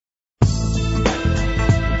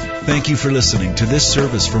Thank you for listening to this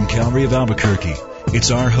service from Calvary of Albuquerque.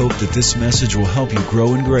 It's our hope that this message will help you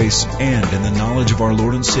grow in grace and in the knowledge of our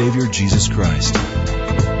Lord and Savior, Jesus Christ.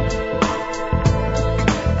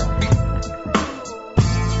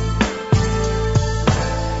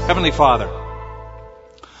 Heavenly Father,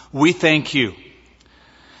 we thank you.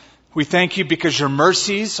 We thank you because your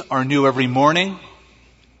mercies are new every morning.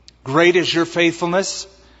 Great is your faithfulness.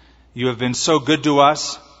 You have been so good to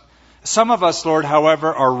us. Some of us, Lord,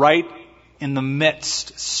 however, are right in the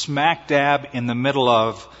midst, smack dab in the middle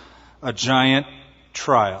of a giant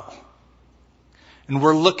trial. And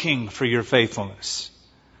we're looking for your faithfulness.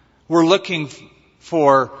 We're looking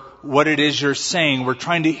for what it is you're saying. We're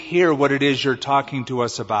trying to hear what it is you're talking to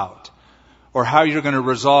us about, or how you're going to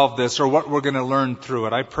resolve this, or what we're going to learn through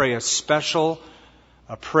it. I pray a special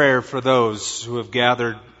prayer for those who have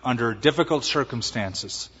gathered under difficult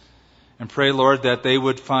circumstances. And pray, Lord, that they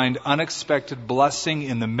would find unexpected blessing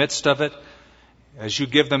in the midst of it as you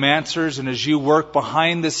give them answers and as you work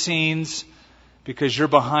behind the scenes, because you're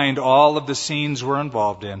behind all of the scenes we're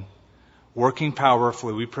involved in, working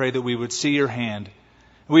powerfully. We pray that we would see your hand.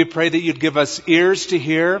 We pray that you'd give us ears to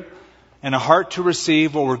hear and a heart to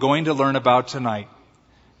receive what we're going to learn about tonight.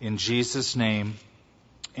 In Jesus' name,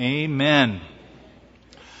 amen.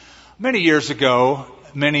 Many years ago,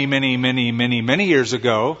 many years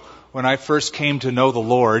ago, when I first came to know the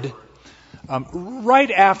Lord, right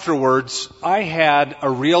afterwards, I had a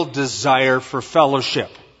real desire for fellowship.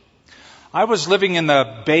 I was living in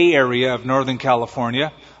the Bay Area of Northern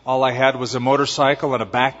California. All I had was a motorcycle and a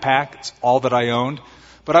backpack. It's all that I owned.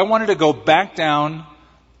 But I wanted to go back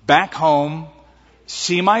home,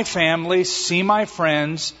 see my family, see my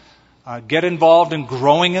friends, get involved in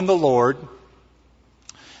growing in the Lord.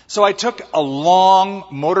 So I took a long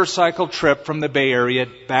motorcycle trip from the Bay Area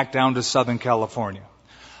back down to Southern California.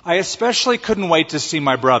 I especially couldn't wait to see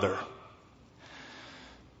my brother.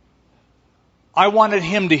 I wanted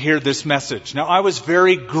him to hear this message. Now, I was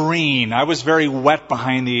very green. I was very wet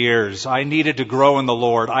behind the ears. I needed to grow in the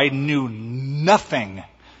Lord. I knew nothing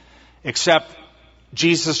except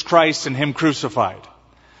Jesus Christ and Him crucified.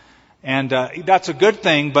 And that's a good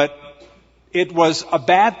thing, but it was a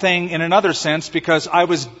bad thing in another sense, because I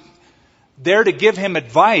was there to give him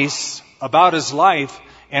advice about his life,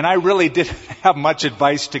 and I really didn't have much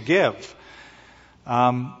advice to give.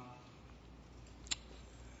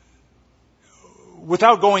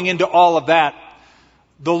 Without going into all of that,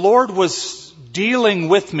 the Lord was dealing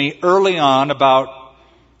with me early on about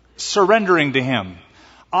surrendering to Him.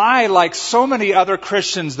 I, like so many other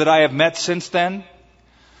Christians that I have met since then,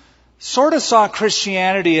 sort of saw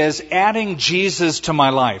Christianity as adding Jesus to my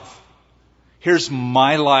life. Here's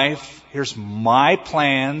my life. Here's my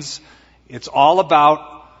plans. It's all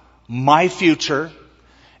about my future.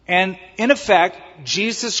 And in effect,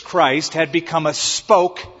 Jesus Christ had become a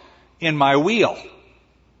spoke in my wheel.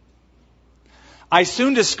 I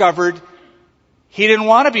soon discovered He didn't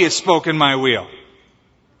want to be a spoke in my wheel.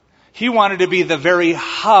 He wanted to be the very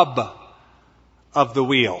hub of the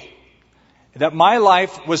wheel. That my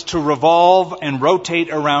life was to revolve and rotate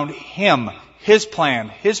around Him, His plan,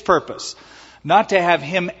 His purpose. Not to have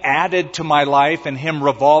Him added to my life and Him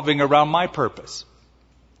revolving around my purpose.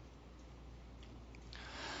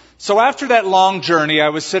 So after that long journey, I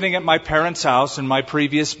was sitting at my parents' house in my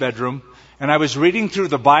previous bedroom, and I was reading through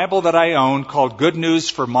the Bible that I owned called Good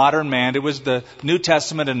News for Modern Man. It was the New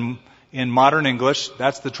Testament in modern English.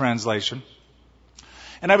 That's the translation.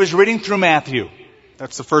 And I was reading through Matthew.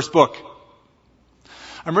 That's the first book.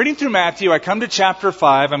 I'm reading through Matthew. I come to chapter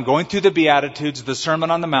 5. I'm going through the Beatitudes, the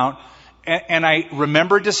Sermon on the Mount. And I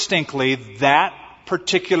remember distinctly that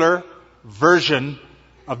particular version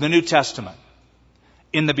of the New Testament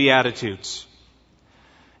in the Beatitudes.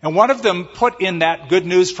 And one of them put in that Good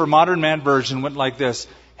News for Modern Man version went like this: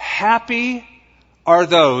 Happy are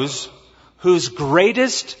those whose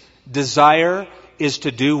greatest desire is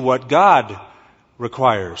to do what God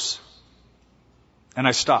requires. And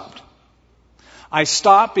I stopped. I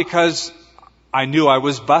stopped because I knew I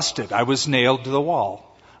was busted. I was nailed to the wall.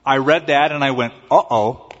 I read that and I went,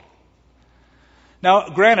 uh-oh. Now,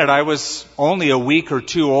 granted, I was only a week or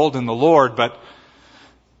two old in the Lord, but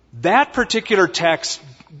that particular text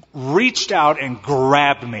reached out and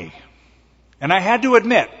grabbed me. And I had to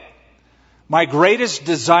admit, my greatest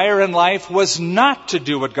desire in life was not to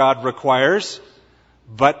do what God requires,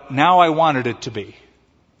 but now I wanted it to be.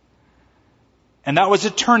 And that was a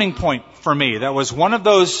turning point for me. That was one of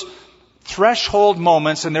those threshold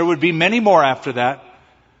moments, and there would be many more after that,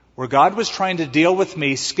 where God was trying to deal with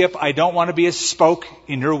me. Skip, I don't want to be a spoke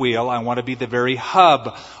in your wheel. I want to be the very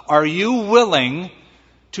hub. Are you willing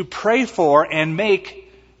to pray for and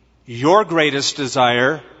make your greatest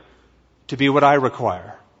desire to be what I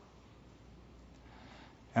require.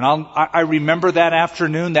 And I remember that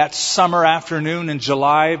afternoon, that summer afternoon in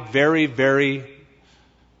July, very, very,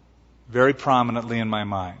 very prominently in my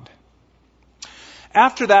mind.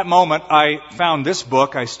 After that moment, I found this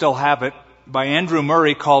book, I still have it, by Andrew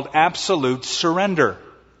Murray called Absolute Surrender.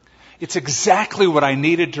 It's exactly what I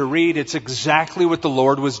needed to read. It's exactly what the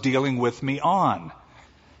Lord was dealing with me on.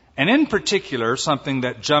 And in particular, something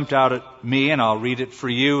that jumped out at me, and I'll read it for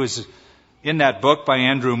you, is in that book by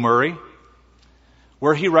Andrew Murray,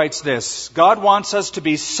 where he writes this: God wants us to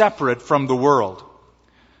be separate from the world.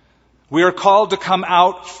 We are called to come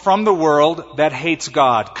out from the world that hates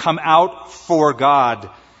God, come out for God,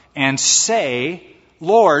 and say,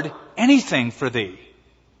 Lord, anything for thee.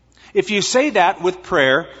 If you say that with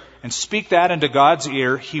prayer and speak that into God's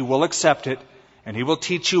ear, He will accept it and He will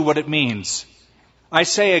teach you what it means. I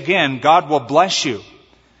say again, God will bless you.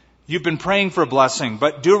 You've been praying for blessing,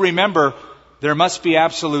 but do remember there must be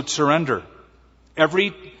absolute surrender.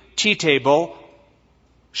 Every tea table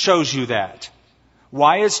shows you that.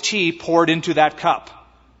 Why is tea poured into that cup?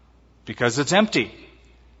 Because it's empty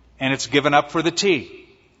and it's given up for the tea.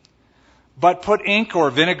 But put ink or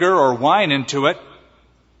vinegar or wine into it,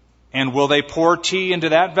 and will they pour tea into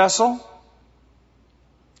that vessel?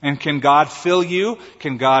 And can God fill you?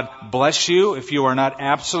 Can God bless you if you are not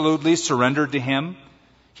absolutely surrendered to Him?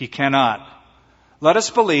 He cannot. Let us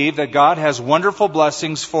believe that God has wonderful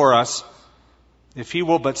blessings for us if He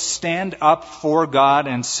will but stand up for God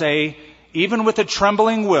and say, even with a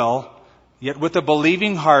trembling will, yet with a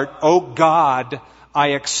believing heart, O God, I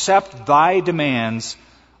accept Thy demands.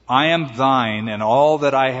 I am Thine and all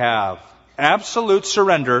that I have. Absolute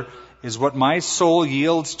surrender is what my soul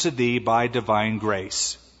yields to Thee by divine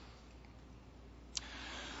grace.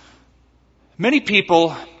 Many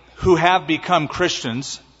people who have become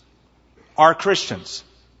Christians are Christians.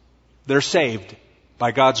 They're saved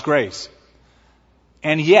by God's grace.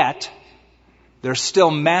 And yet, they're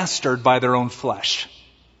still mastered by their own flesh.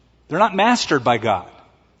 They're not mastered by God.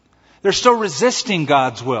 They're still resisting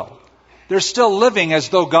God's will. They're still living as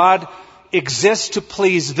though God exists to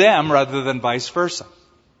please them rather than vice versa.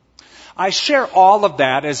 I share all of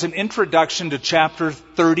that as an introduction to chapter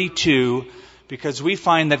 32 because we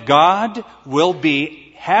find that God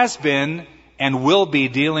has been, and will be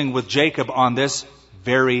dealing with Jacob on this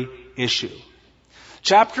very issue.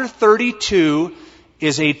 Chapter 32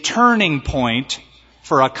 is a turning point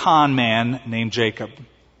for a con man named Jacob.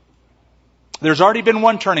 There's already been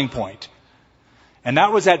one turning point, and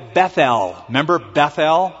that was at Bethel. Remember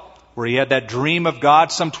Bethel, where he had that dream of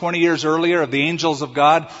God some 20 years earlier of the angels of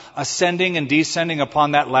God ascending and descending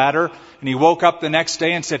upon that ladder, and he woke up the next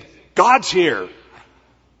day and said, God's here.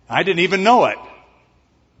 I didn't even know it.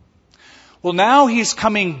 Well, now he's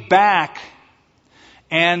coming back,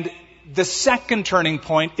 and the second turning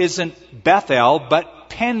point isn't Bethel, but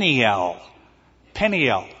Peniel.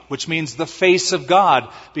 Peniel, which means the face of God,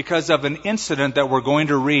 because of an incident that we're going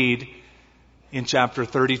to read in chapter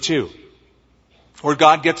 32, where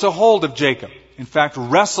God gets a hold of Jacob. In fact,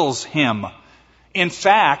 wrestles him. In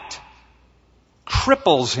fact,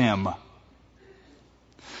 cripples him.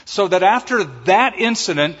 So that after that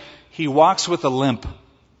incident, he walks with a limp.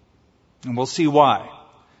 And we'll see why.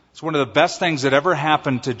 It's one of the best things that ever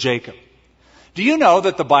happened to Jacob. Do you know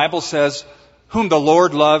that the Bible says, whom the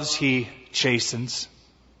Lord loves, He chastens?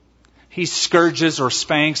 He scourges or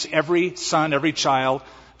spanks every son, every child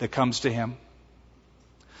that comes to Him.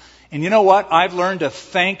 And you know what? I've learned to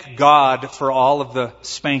thank God for all of the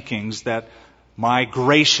spankings that my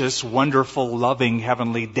gracious, wonderful, loving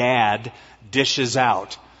Heavenly Dad dishes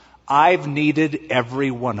out. I've needed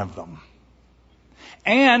every one of them.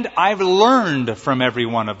 And I've learned from every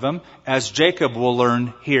one of them, as Jacob will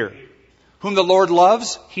learn here. Whom the Lord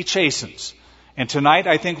loves, He chastens. And tonight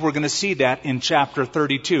I think we're going to see that in chapter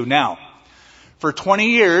 32. Now, for 20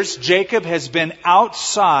 years, Jacob has been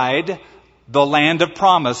outside the land of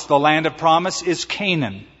promise. The land of promise is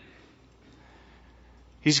Canaan.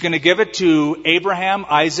 He's going to give it to Abraham,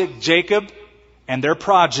 Isaac, Jacob, and their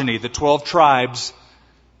progeny, the 12 tribes,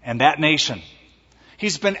 and that nation.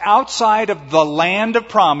 He's been outside of the land of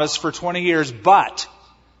promise for 20 years, but,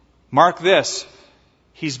 mark this,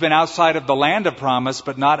 he's been outside of the land of promise,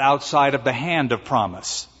 but not outside of the hand of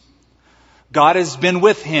promise. God has been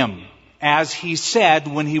with him, as He said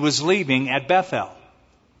when he was leaving at Bethel.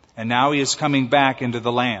 And now he is coming back into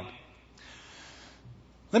the land.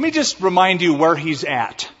 Let me just remind you where he's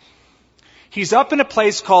at. He's up in a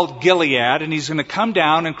place called Gilead, and he's going to come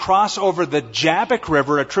down and cross over the Jabbok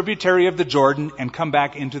River, a tributary of the Jordan, and come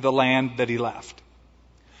back into the land that he left.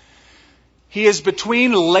 He is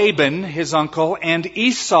between Laban, his uncle, and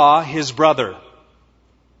Esau, his brother,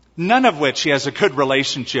 none of which he has a good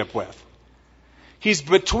relationship with. He's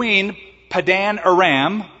between Padan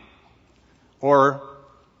Aram, or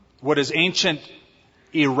what is ancient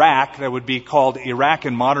Iraq, that would be called Iraq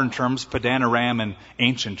in modern terms, Padan Aram in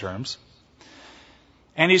ancient terms.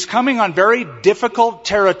 And he's coming on very difficult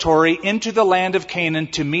territory into the land of Canaan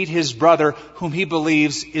to meet his brother, whom he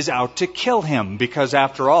believes is out to kill him. Because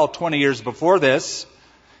after all, 20 years before this,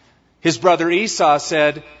 his brother Esau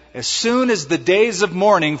said, as soon as the days of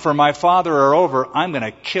mourning for my father are over, I'm going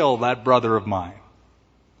to kill that brother of mine.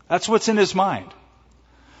 That's what's in his mind.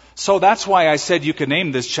 So that's why I said you could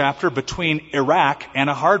name this chapter Between Iraq and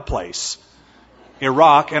a Hard Place.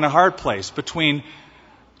 Iraq and a hard place. Between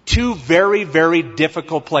two very, very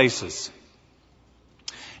difficult places.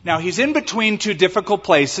 Now, he's in between two difficult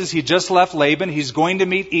places. He just left Laban. He's going to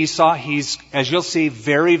meet Esau. He's, as you'll see,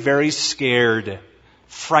 very, very scared,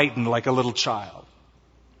 frightened like a little child.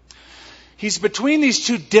 He's between these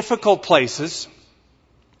two difficult places,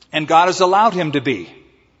 and God has allowed him to be.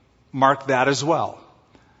 Mark that as well.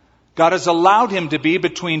 God has allowed him to be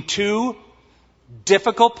between two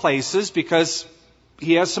difficult places because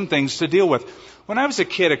he has some things to deal with. When I was a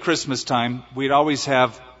kid at Christmas time, we'd always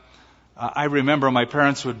have, I remember my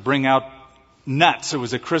parents would bring out nuts. It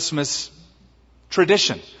was a Christmas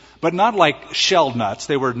tradition, but not like shelled nuts.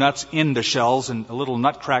 They were nuts in the shells and a little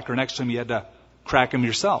nutcracker next to them. You had to crack them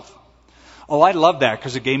yourself. Oh, I loved that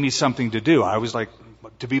because it gave me something to do. I was like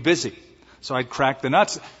to be busy. So I'd crack the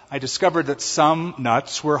nuts. I discovered that some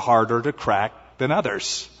nuts were harder to crack than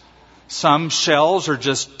others. Some shells are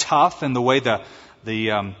just tough in the way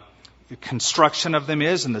the construction of them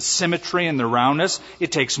is and the symmetry and the roundness.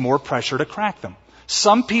 It takes more pressure to crack them.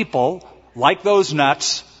 Some people, like those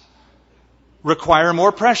nuts, require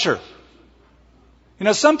more pressure. You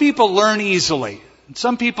know, some people learn easily. And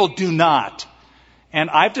some people do not. And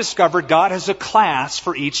I've discovered God has a class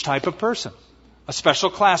for each type of person. A special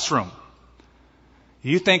classroom.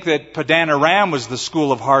 You think that Padan Aram was the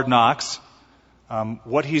school of hard knocks.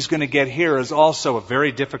 What he's going to get here is also a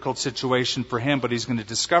very difficult situation for him, but he's going to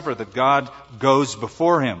discover that God goes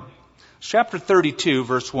before him. Chapter 32,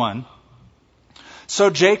 verse 1. So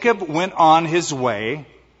Jacob went on his way,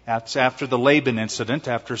 that's after the Laban incident,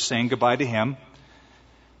 after saying goodbye to him.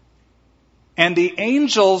 And the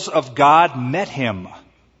angels of God met him.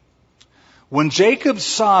 When Jacob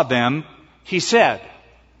saw them, he said,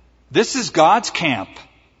 "This is God's camp."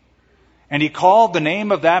 And he called the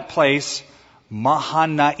name of that place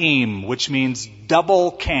Mahanaim, which means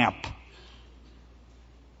double camp.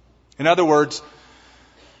 In other words,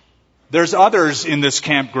 there's others in this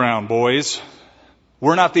campground, boys.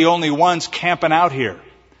 We're not the only ones camping out here.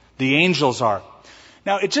 The angels are.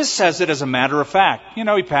 Now, it just says it as a matter of fact. You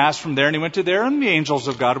know, he passed from there and he went to there, and the angels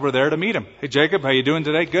of God were there to meet him. Hey, Jacob, how you doing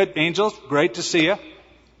today? Good, angels. Great to see you.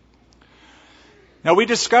 Now, we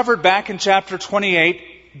discovered back in chapter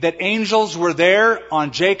 28 that angels were there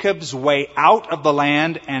on Jacob's way out of the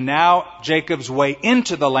land, and now Jacob's way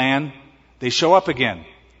into the land, they show up again.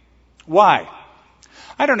 Why?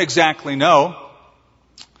 I don't exactly know.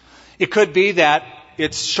 It could be that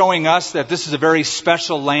it's showing us that this is a very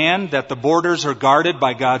special land, that the borders are guarded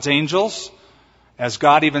by God's angels. As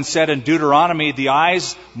God even said in Deuteronomy,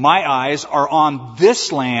 my eyes are on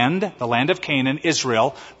this land, the land of Canaan,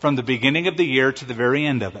 Israel, from the beginning of the year to the very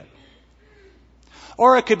end of it.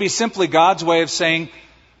 Or it could be simply God's way of saying,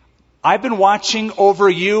 I've been watching over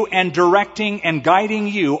you and directing and guiding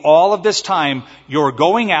you all of this time. You're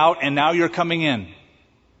going out and now you're coming in.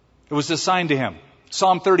 It was a sign to him.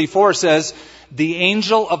 Psalm 34 says, the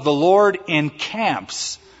angel of the Lord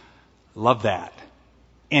encamps. Love that.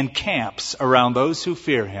 Encamps around those who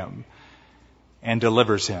fear him and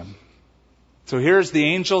delivers him. So here's the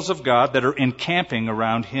angels of God that are encamping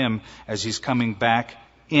around him as he's coming back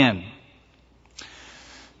in.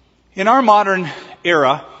 In our modern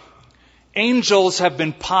era, angels have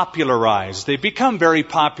been popularized. They've become very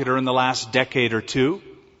popular in the last decade or two,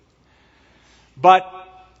 but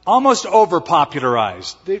almost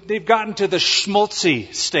over-popularized. They've gotten to the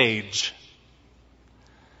schmaltzy stage,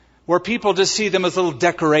 where people just see them as little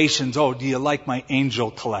decorations. Oh, do you like my angel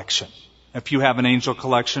collection? If you have an angel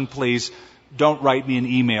collection, please don't write me an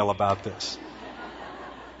email about this.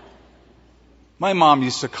 My mom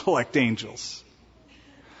used to collect angels.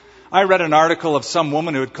 I read an article of some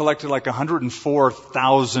woman who had collected like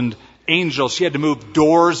 104,000 angels. She had to move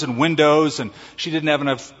doors and windows, and she didn't have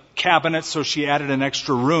enough cabinets, so she added an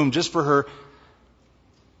extra room just for her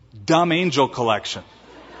dumb angel collection.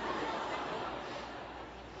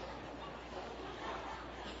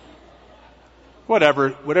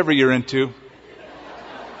 whatever you're into.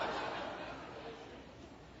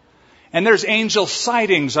 And there's angel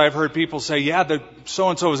sightings. I've heard people say, yeah, the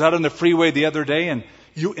so-and-so was out on the freeway the other day, and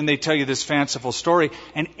they tell you this fanciful story.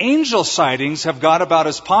 And angel sightings have got about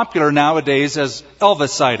as popular nowadays as Elvis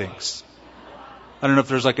sightings. I don't know if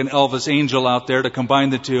there's like an Elvis angel out there to combine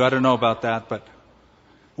the two. I don't know about that, but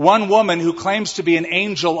one woman who claims to be an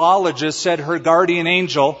angelologist said her guardian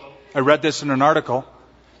angel, I read this in an article,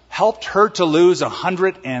 helped her to lose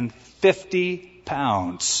 150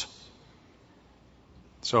 pounds.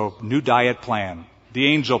 So, new diet plan. The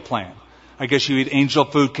angel plan. I guess you eat angel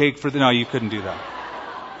food cake no, you couldn't do that.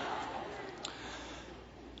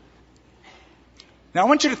 Now, I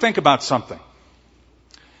want you to think about something.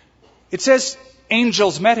 It says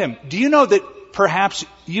angels met him. Do you know that perhaps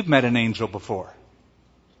you've met an angel before?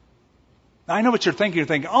 Now, I know what you're thinking. You're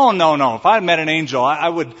thinking, oh, no. If I had met an angel, I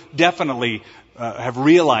would definitely have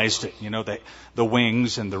realized it. You know, the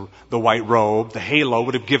wings and the white robe, the halo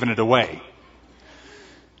would have given it away.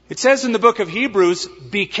 It says in the book of Hebrews,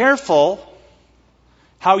 be careful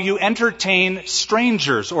how you entertain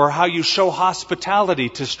strangers or how you show hospitality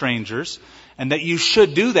to strangers, and that you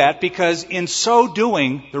should do that because in so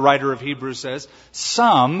doing, the writer of Hebrews says,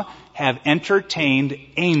 some have entertained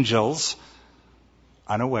angels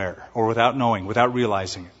unaware or without knowing, without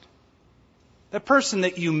realizing it. The person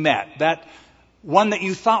that you met, that one that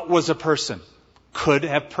you thought was a person, could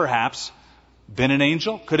have perhaps been an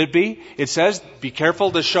angel? Could it be? It says, be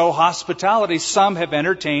careful to show hospitality. Some have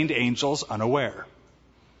entertained angels unaware.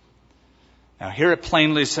 Now here it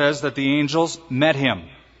plainly says that the angels met him.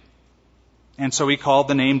 And so he called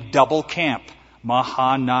the name double camp,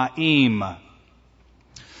 Mahanaim.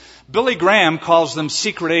 Billy Graham calls them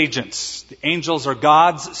secret agents. The angels are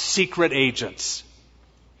God's secret agents.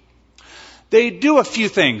 They do a few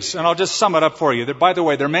things, and I'll just sum it up for you. By the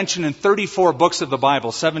way, they're mentioned in 34 books of the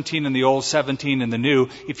Bible, 17 in the Old, 17 in the New.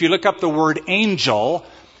 If you look up the word angel,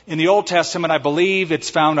 in the Old Testament, I believe it's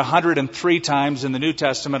found 103 times. In the New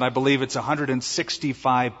Testament, I believe it's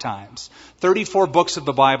 165 times. 34 books of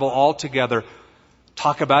the Bible altogether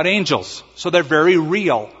talk about angels. So they're very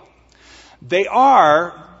real. They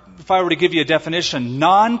are, if I were to give you a definition,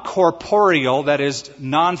 non-corporeal, that is,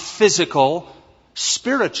 non-physical,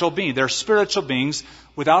 spiritual beings. They're spiritual beings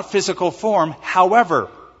without physical form. However,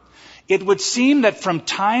 it would seem that from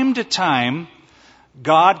time to time,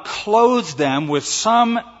 God clothes them with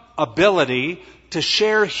some ability to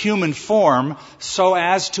share human form so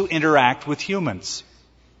as to interact with humans.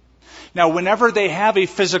 Now, whenever they have a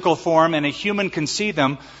physical form and a human can see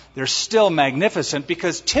them, they're still magnificent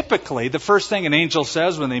because typically the first thing an angel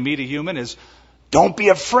says when they meet a human is, don't be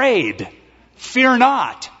afraid, fear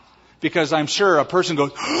not. Because I'm sure a person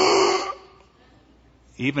goes,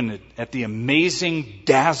 even at the amazing,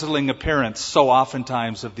 dazzling appearance so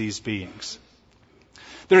oftentimes of these beings.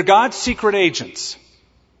 They're God's secret agents.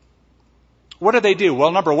 What do?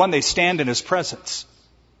 Well, number one, they stand in His presence.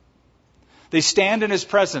 They stand in His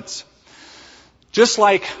presence. Just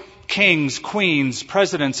like kings, queens,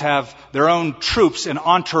 presidents have their own troops and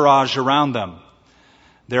entourage around them.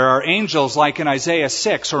 There are angels like in Isaiah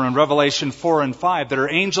 6 or in Revelation 4 and 5 that are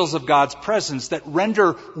angels of God's presence that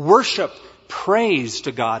render worship, praise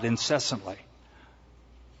to God incessantly.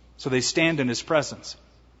 So they stand in His presence.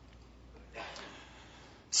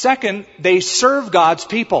 Second, they serve God's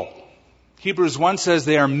people. Hebrews 1 says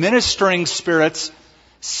they are ministering spirits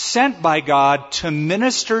sent by God to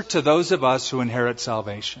minister to those of us who inherit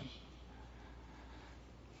salvation.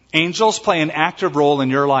 Angels play an active role in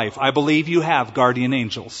your life. I believe you have guardian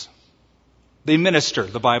angels. They minister,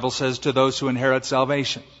 the Bible says, to those who inherit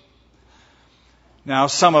salvation. Now,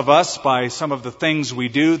 some of us, by some of the things we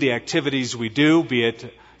do, the activities we do, be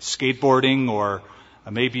it skateboarding or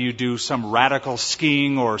maybe you do some radical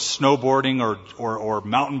skiing or snowboarding or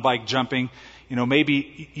mountain bike jumping,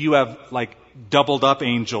 maybe you have like doubled up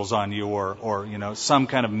angels on you or some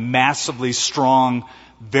kind of massively strong,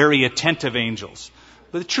 very attentive angels.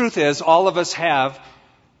 But the truth is, all of us have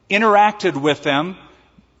interacted with them.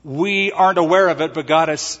 We aren't aware of it, but God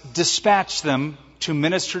has dispatched them to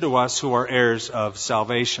minister to us who are heirs of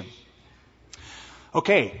salvation.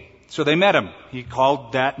 Okay, so they met him. He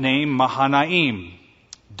called that name Mahanaim,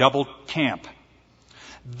 double camp.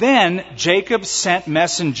 Then Jacob sent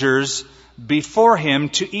messengers before him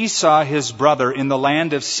to Esau, his brother, in the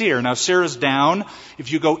land of Seir. Now, Seir is down.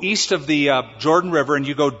 If you go east of the Jordan River and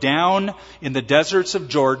you go down in the deserts of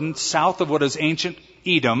Jordan, south of what is ancient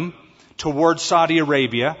Edom, towards Saudi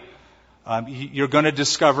Arabia, you're going to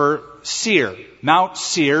discover Seir. Mount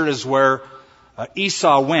Seir is where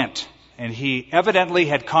Esau went. And he evidently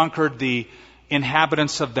had conquered the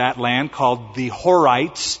inhabitants of that land called the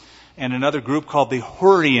Horites and another group called the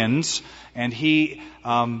Hurrians. And he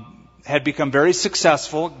had become very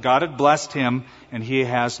successful. God had blessed him, and he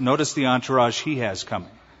has, notice the entourage he has coming.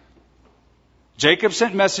 Jacob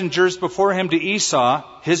sent messengers before him to Esau,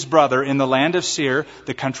 his brother, in the land of Seir,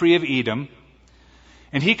 the country of Edom.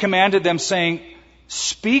 And he commanded them, saying,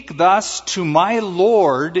 "Speak thus to my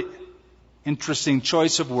lord," interesting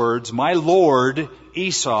choice of words, "my lord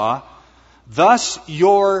Esau, thus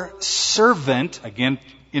your servant," again,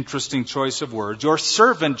 interesting choice of words, "your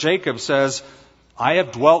servant Jacob says, I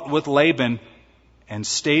have dwelt with Laban and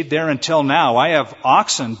stayed there until now. I have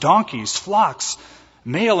oxen, donkeys, flocks,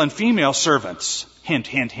 male and female servants." Hint,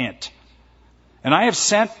 hint, hint. "And I have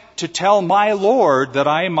sent to tell my Lord that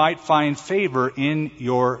I might find favor in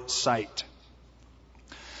your sight."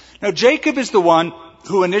 Now, Jacob is the one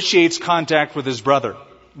who initiates contact with his brother.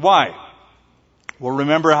 Why? Well,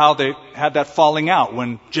 remember how they had that falling out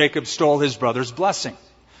when Jacob stole his brother's blessing.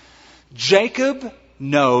 Jacob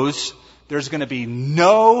knows there's going to be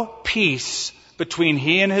no peace between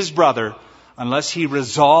he and his brother unless he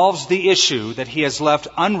resolves the issue that he has left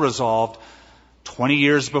unresolved 20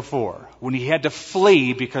 years before, when he had to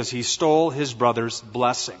flee because he stole his brother's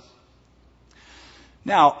blessing.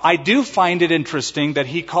 Now, I do find it interesting that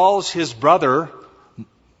he calls his brother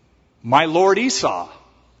my Lord Esau,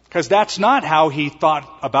 because that's not how he thought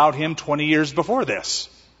about him 20 years before this.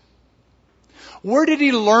 Where did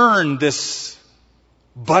he learn this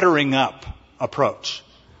buttering up approach?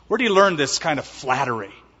 Where did he learn this kind of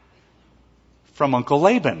flattery? From Uncle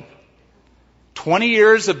Laban. 20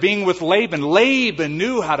 years of being with Laban. Laban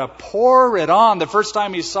knew how to pour it on. The first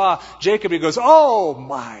time he saw Jacob, he goes, "Oh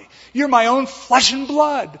my, you're my own flesh and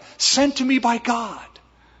blood, sent to me by God."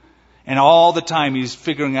 And all the time he's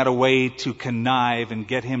figuring out a way to connive and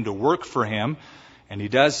get him to work for him. And he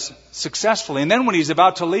does successfully. And then when he's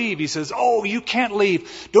about to leave, he says, "Oh, you can't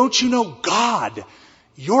leave. Don't you know God,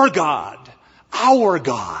 your God, our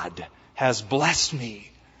God, has blessed me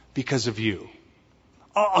because of you.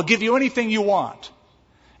 I'll give you anything you want."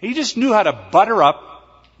 He just knew how to butter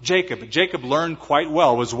up Jacob. Jacob learned quite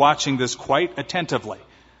well, was watching this quite attentively.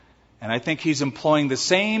 And I think he's employing the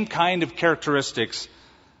same kind of characteristics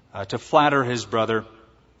to flatter his brother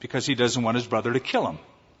because he doesn't want his brother to kill him.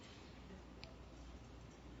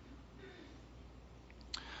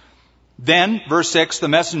 Then, verse 6, the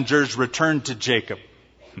messengers returned to Jacob,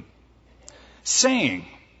 saying,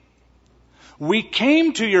 "We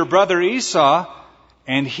came to your brother Esau,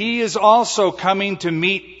 and he is also coming to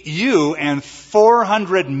meet you, and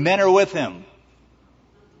 400 men are with him."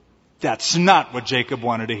 That's not what Jacob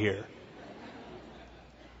wanted to hear.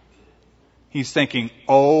 He's thinking,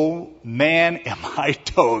 "Oh man, am I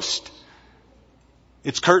toast.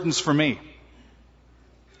 It's curtains for me."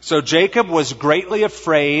 So Jacob was greatly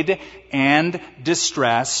afraid and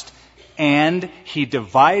distressed, and he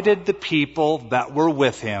divided the people that were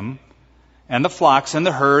with him, and the flocks and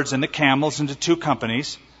the herds and the camels into two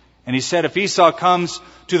companies. And he said, "If Esau comes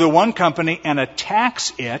to the one company and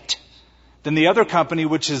attacks it, then the other company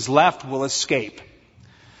which is left will escape."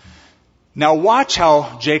 Now watch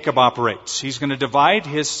how Jacob operates. He's going to divide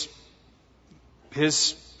his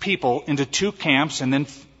people into two camps and then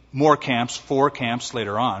more camps, 4 camps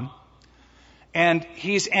later on. And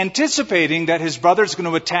he's anticipating that his brother's going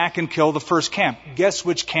to attack and kill the first camp. Guess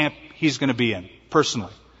which camp he's going to be in,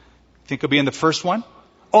 personally? Think he'll be in the first one?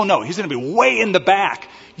 Oh no, he's going to be way in the back,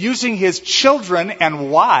 using his children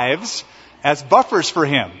and wives as buffers for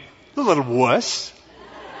him. The little wuss.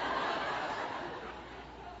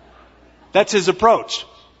 That's his approach.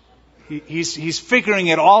 He's figuring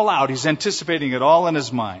it all out. He's anticipating it all in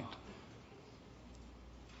his mind.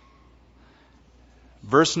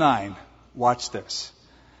 Verse 9, watch this.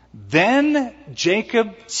 Then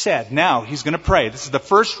Jacob said, now he's going to pray. This is the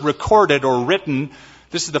first recorded or written.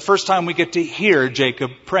 This is the first time we get to hear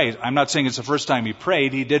Jacob pray. I'm not saying it's the first time he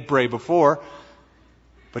prayed. He did pray before.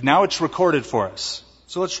 But now it's recorded for us.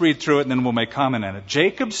 So let's read through it and then we'll make comment on it.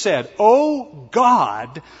 Jacob said, "O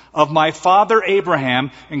God of my father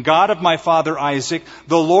Abraham and God of my father Isaac,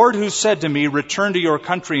 the Lord who said to me, 'Return to your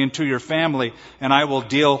country and to your family, and I will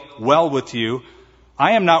deal well with you,'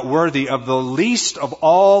 I am not worthy of the least of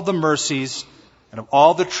all the mercies and of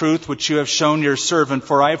all the truth which you have shown your servant,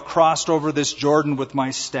 for I have crossed over this Jordan with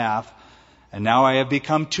my staff, and now I have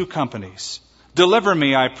become 2 companies. Deliver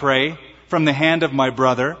me, I pray, from the hand of my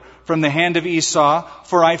brother, from the hand of Esau,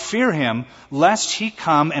 for I fear him, lest he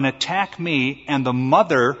come and attack me and the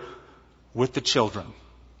mother with the children.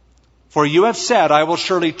 For you have said, I will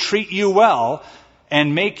surely treat you well,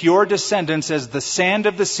 and make your descendants as the sand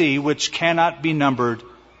of the sea, which cannot be numbered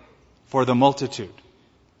for the multitude.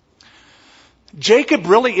 Jacob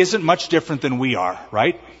really isn't much different than we are,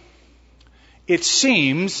 right? It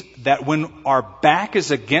seems that when our back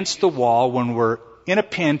is against the wall, when we're in a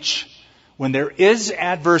pinch, when there is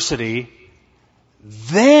adversity,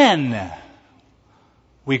 then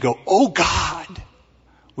we go, oh God,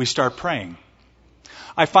 we start praying.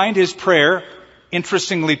 I find his prayer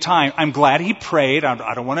interestingly timed. I'm glad he prayed.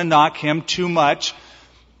 I don't want to knock him too much,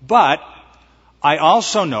 but I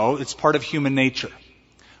also know it's part of human nature.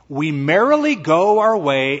 We merrily go our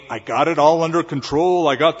way. I got it all under control.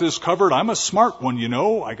 I got this covered. I'm a smart one,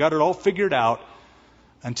 I got it all figured out,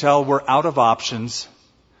 until we're out of options.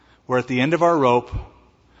 We're at the end of our rope.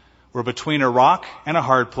 We're between a rock and a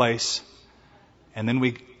hard place. And then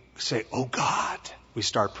we say, oh God, we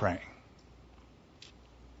start praying.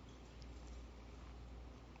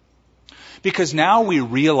 Because now we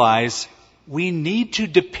realize we need to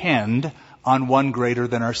depend on one greater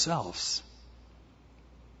than ourselves.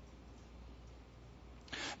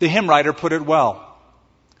 The hymn writer put it well.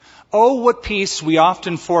 Oh, what peace we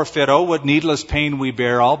often forfeit. Oh, what needless pain we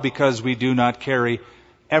bear, all because we do not carry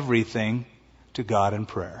everything to God in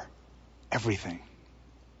prayer. Everything.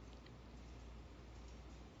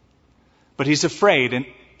 But he's afraid, and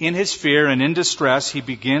in his fear and in distress, he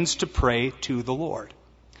begins to pray to the Lord.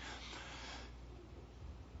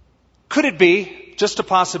 Could it be, just a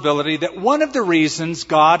possibility, that one of the reasons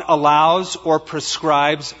God allows or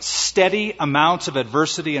prescribes steady amounts of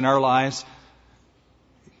adversity in our lives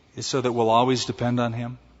is so that we'll always depend on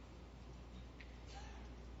him?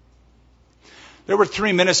 There were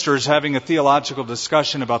 3 ministers having a theological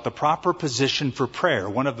discussion about the proper position for prayer.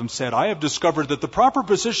 One of them said, I have discovered that the proper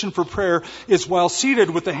position for prayer is while seated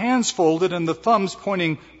with the hands folded and the thumbs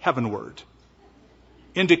pointing heavenward,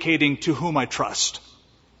 indicating to whom I trust.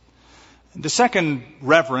 The second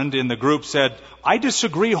reverend in the group said, I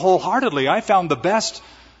disagree wholeheartedly. I found the best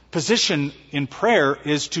position in prayer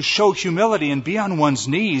is to show humility and be on one's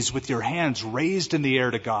knees with your hands raised in the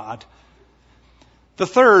air to God. The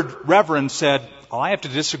third reverend said, I have to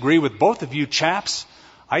disagree with both of you chaps.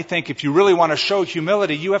 I think if you really want to show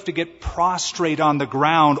humility, you have to get prostrate on the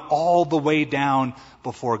ground all the way down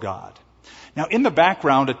before God. Now, in the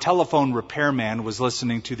background, a telephone repairman was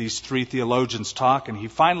listening to these 3 theologians talk, and he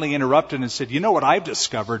finally interrupted and said, you know what I've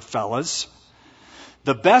discovered, fellas?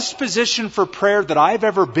 The best position for prayer that I've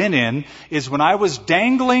ever been in is when I was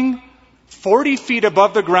dangling 40 feet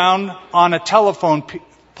above the ground on a telephone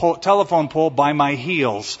pole by my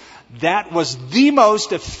heels. That was the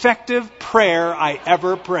most effective prayer I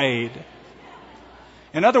ever prayed.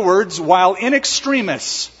 In other words, while in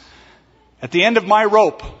extremis, at the end of my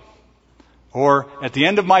rope, or at the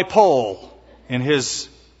end of my pole in his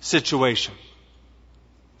situation.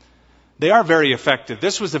 They are very effective.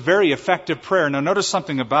 This was a very effective prayer. Now notice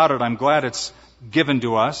something about it. I'm glad it's given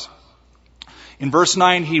to us. In verse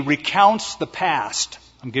 9, he recounts the past.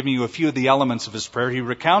 I'm giving you a few of the elements of his prayer. He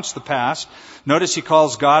recounts the past. Notice he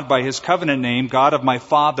calls God by his covenant name, God of my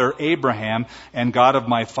father Abraham and God of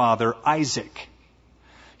my father Isaac.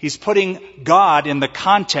 He's putting God in the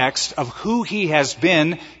context of who he has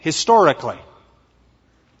been historically.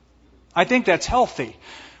 I think that's healthy.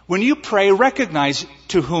 When you pray, recognize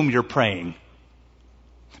to whom you're praying.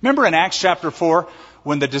 Remember in Acts chapter 4,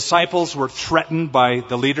 when the disciples were threatened by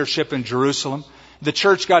the leadership in Jerusalem? The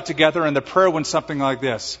church got together and the prayer went something like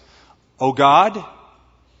this. O God,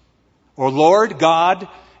 or Lord God,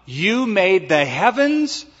 you made the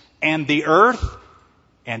heavens and the earth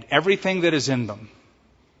and everything that is in them.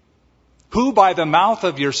 Who by the mouth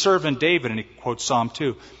of your servant David, and he quotes Psalm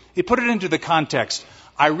 2, he put it into the context.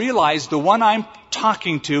 I realize the one I'm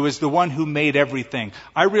talking to is the one who made everything.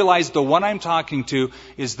 I realize the one I'm talking to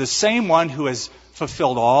is the same one who has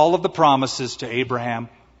fulfilled all of the promises to Abraham,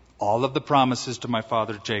 all of the promises to my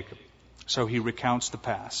father Jacob. So he recounts the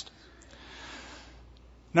past.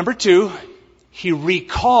 Number 2, he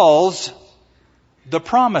recalls the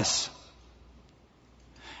promise.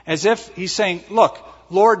 As if he's saying, look,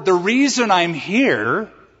 Lord, the reason I'm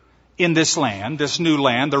here in this land, this new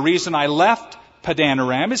land, the reason I left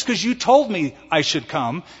Padanaram is because you told me I should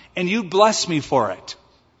come and you blessed me for it.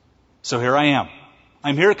 So here I am.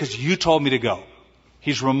 I'm here because you told me to go.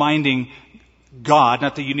 He's reminding God,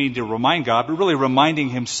 not that you need to remind God, but really reminding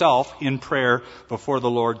himself in prayer before the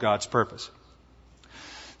Lord God's purpose.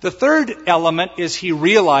 The third element is he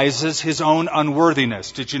realizes his own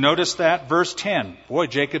unworthiness. Did you notice that? Verse 10. Boy,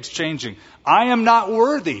 Jacob's changing. I am not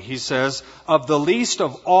worthy, he says, of the least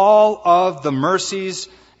of all of the mercies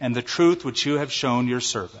and the truth which you have shown your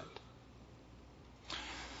servant.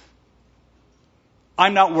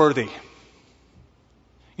 I'm not worthy.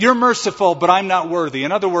 You're merciful, but I'm not worthy.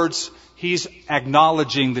 In other words, he's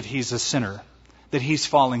acknowledging that he's a sinner, that he's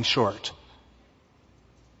falling short.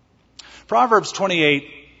 Proverbs 28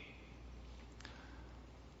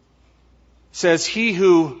 says, he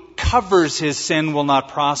who covers his sin will not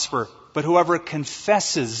prosper, but whoever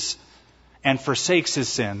confesses and forsakes his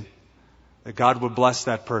sin, that God will bless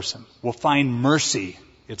that person, will find mercy,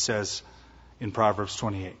 it says in Proverbs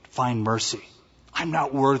 28. Find mercy. I'm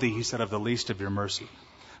not worthy, he said, of the least of your mercy.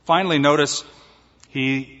 Finally, notice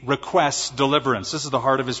he requests deliverance. This is the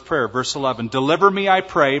heart of his prayer. Verse 11, deliver me, I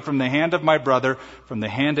pray, from the hand of my brother, from the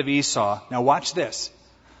hand of Esau. Now watch this.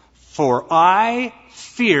 For I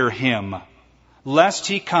fear him, lest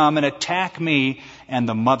he come and attack me and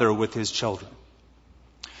the mother with his children.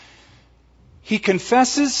 He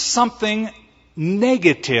confesses something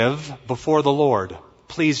negative before the Lord.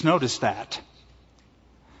 Please notice that.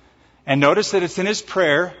 And notice that it's in his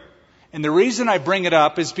prayer. And the reason I bring it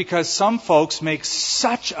up is because some folks make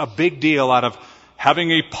such a big deal out of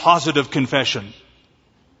having a positive confession.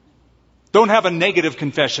 Don't have a negative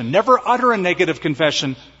confession. Never utter a negative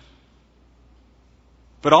confession,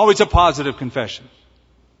 but always a positive confession.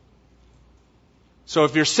 So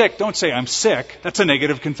if you're sick, don't say, I'm sick. That's a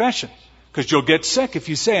negative confession. Because you'll get sick if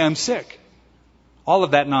you say, I'm sick. All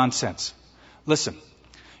of that nonsense. Listen,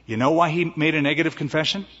 you know why he made a negative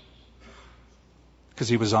confession? Because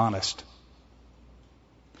he was honest.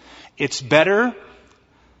 It's better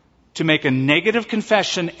to make a negative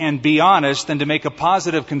confession and be honest than to make a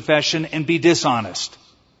positive confession and be dishonest.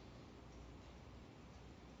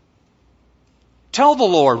 Tell the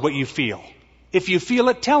Lord what you feel. If you feel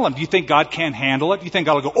it, tell him. Do you think God can't handle it? Do you think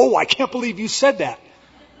God will go, oh, I can't believe you said that?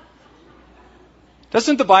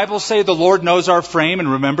 Doesn't the Bible say the Lord knows our frame and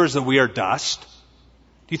remembers that we are dust?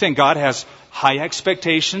 Do you think God has high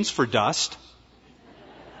expectations for dust?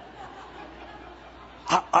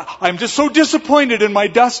 I'm just so disappointed in my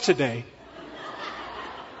dust today.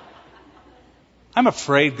 I'm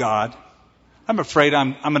afraid, God. I'm afraid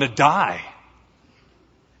I'm going to die.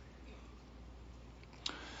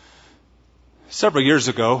 Several years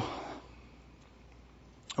ago,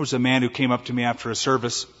 there was a man who came up to me after a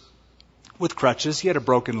service with crutches. He had a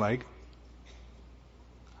broken leg.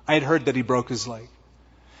 I had heard that he broke his leg.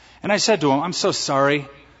 And I said to him, I'm so sorry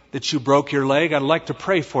that you broke your leg. I'd like to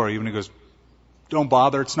pray for you. And he goes, don't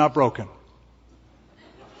bother, it's not broken.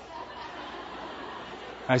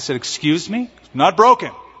 I said, excuse me? Not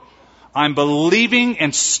broken. I'm believing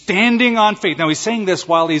and standing on faith. Now he's saying this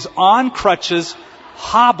while he's on crutches,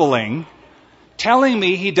 hobbling, telling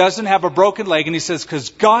me he doesn't have a broken leg, and he says, because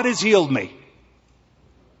God has healed me.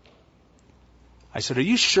 I said, are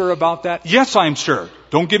you sure about that? Yes, I'm sure.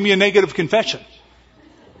 Don't give me a negative confession.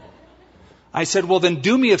 I said, well, then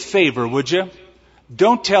do me a favor, would you?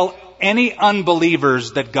 Don't tell any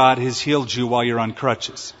unbelievers that God has healed you while you're on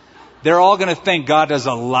crutches. They're all going to think God does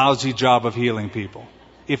a lousy job of healing people.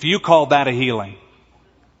 If you call that a healing.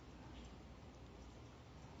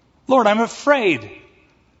 Lord, I'm afraid.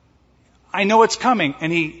 I know it's coming.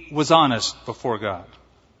 And he was honest before God.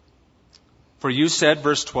 For you said,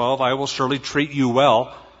 verse 12, I will surely treat you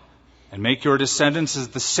well and make your descendants as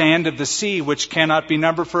the sand of the sea, which cannot be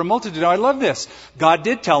numbered for a multitude. Now, I love this. God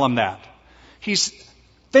did tell him that. He's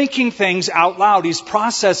thinking things out loud. He's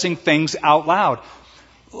processing things out loud.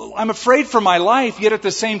 I'm afraid for my life, yet at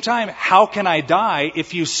the same time, how can I die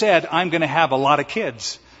if you said I'm going to have a lot of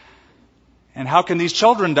kids? And how can these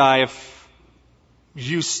children die if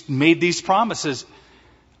you made these promises?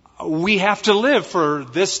 We have to live for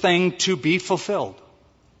this thing to be fulfilled.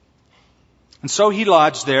 And so he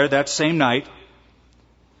lodged there that same night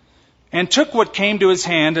and took what came to his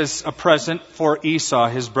hand as a present for Esau,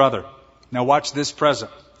 his brother. Now watch this present.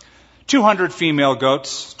 200 female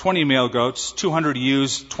goats, 20 male goats, 200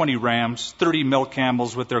 ewes, 20 rams, 30 milk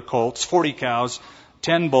camels with their colts, 40 cows,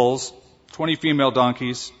 10 bulls, 20 female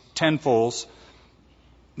donkeys, 10 foals.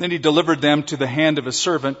 Then he delivered them to the hand of a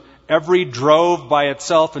servant, every drove by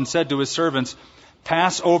itself, and said to his servants,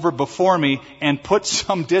 pass over before me and put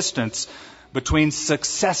some distance between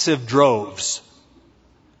successive droves.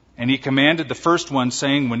 And he commanded the first one,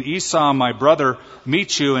 saying, when Esau, my brother,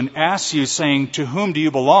 meets you and asks you, saying, to whom do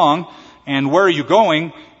you belong? And where are you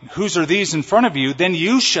going? Whose are these in front of you? Then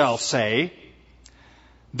you shall say,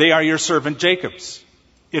 they are your servant Jacob's.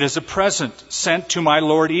 It is a present sent to my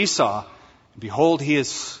lord Esau. Behold, he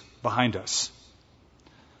is behind us.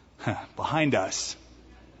 Behind us.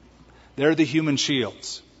 They're the human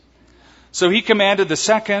shields. So he commanded the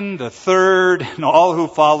second, the third, and all who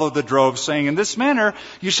followed the drove, saying, in this manner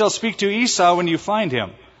you shall speak to Esau when you find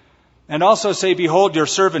him. And also say, behold, your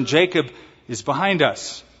servant Jacob is behind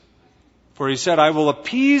us. For he said, I will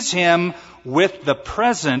appease him with the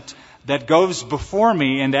present that goes before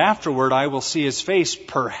me, and afterward I will see his face.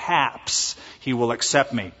 Perhaps he will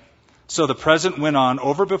accept me. So the present went on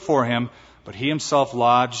over before him, but he himself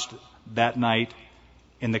lodged that night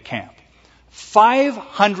in the camp.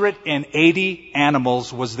 580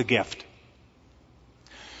 animals was the gift.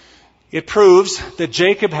 It proves that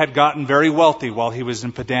Jacob had gotten very wealthy while he was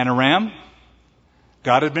in Padan Aram.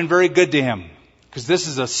 God had been very good to him, because this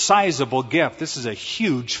is a sizable gift. This is a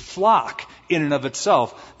huge flock in and of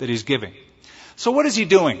itself that he's giving. So what is he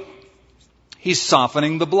doing? He's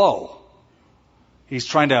softening the blow. He's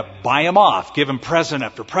trying to buy him off, give him present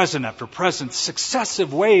after present after present,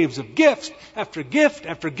 successive waves of gift after gift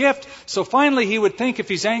after gift. So finally he would think, if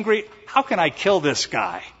he's angry, how can I kill this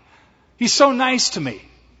guy? He's so nice to me.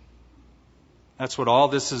 That's what all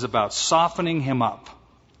this is about, softening him up.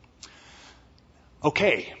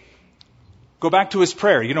 Okay. Go back to his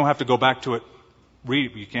prayer. You don't have to go back to it.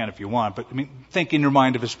 Read it, you can if you want, but think in your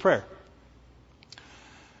mind of his prayer.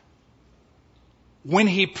 When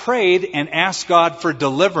he prayed and asked God for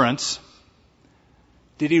deliverance,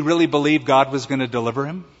 did he really believe God was going to deliver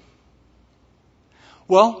him?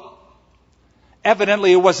 Well,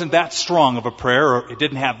 evidently it wasn't that strong of a prayer, or it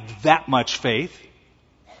didn't have that much faith.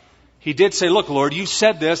 He did say, look, Lord, you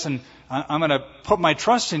said this, and I'm going to put my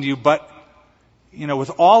trust in you, but with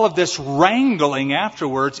all of this wrangling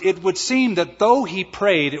afterwards, it would seem that though he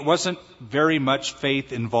prayed, it wasn't very much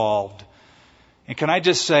faith involved. And can I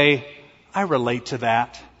just say, I relate to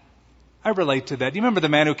that. I relate to that. You remember the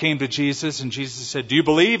man who came to Jesus, and Jesus said, do you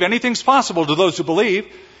believe? Anything's possible to those who believe.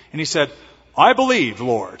 And he said, I believe,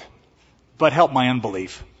 Lord, but help my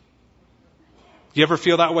unbelief. You ever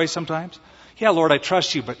feel that way sometimes? Yeah, Lord, I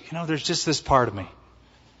trust you, but there's just this part of me.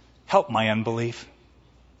 Help my unbelief.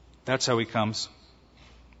 That's how he comes.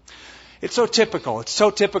 It's so typical. It's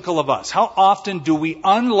so typical of us. How often do we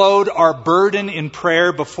unload our burden in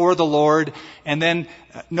prayer before the Lord, and then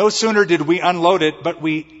no sooner did we unload it, but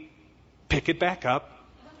we pick it back up,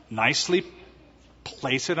 nicely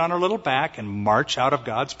place it on our little back, and march out of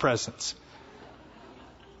God's presence.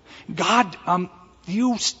 God,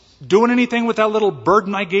 you doing anything with that little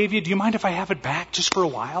burden I gave you? Do you mind if I have it back just for a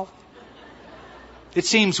while? It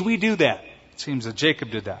seems we do that. It seems that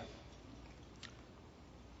Jacob did that.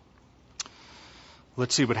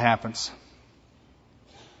 Let's see what happens.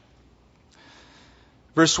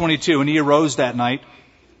 Verse 22, and he arose that night,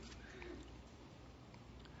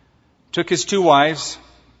 took his 2 wives,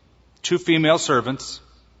 2 female servants,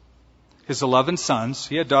 his 11 sons.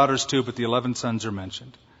 He had daughters too, but the 11 sons are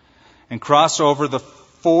mentioned. And crossed over the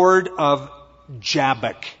ford of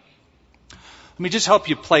Jabbok. Let me just help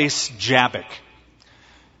you place Jabbok.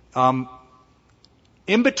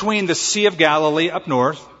 In between the Sea of Galilee up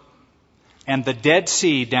north and the Dead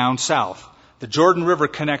Sea down south, the Jordan River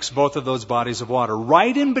connects both of those bodies of water.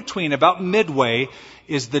 Right in between, about midway,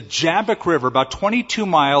 is the Jabbok River, about 22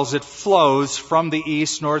 miles. It flows from the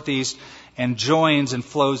east, northeast, and joins and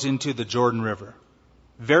flows into the Jordan River.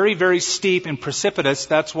 Very, very steep and precipitous.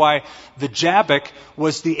 That's why the Jabbok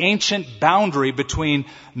was the ancient boundary between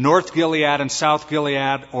North Gilead and South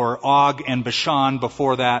Gilead, or Og and Bashan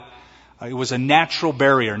before that. It was a natural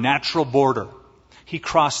barrier, natural border. He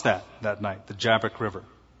crossed that night, the Jabbok River.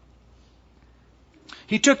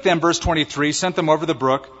 He took them, verse 23, sent them over the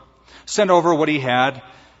brook, sent over what he had,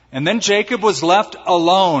 and then Jacob was left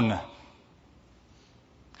alone.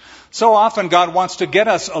 So often God wants to get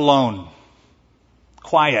us alone.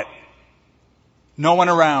 Quiet. No one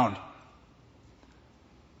around.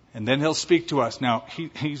 And then he'll speak to us. Now,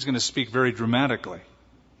 he's going to speak very dramatically.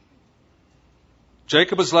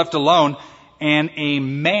 Jacob was left alone, and a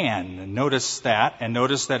man, notice that, and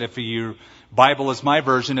notice that if your Bible is my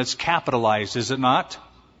version, it's capitalized, is it not?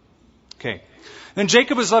 Okay. Then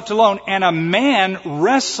Jacob was left alone, and a man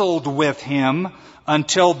wrestled with him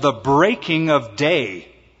until the breaking of day.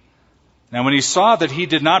 Now when he saw that he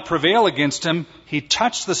did not prevail against him, he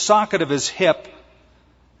touched the socket of his hip,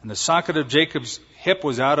 and the socket of Jacob's hip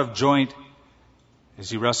was out of joint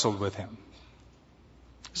as he wrestled with him.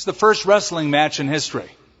 This is the first wrestling match in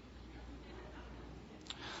history.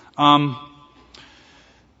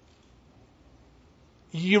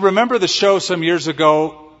 You remember the show some years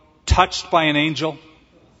ago, Touched by an Angel?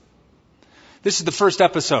 This is the first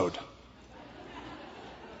episode.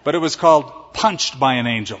 But it was called Punched by an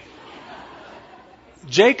Angel.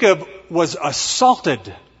 Jacob was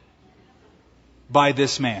assaulted by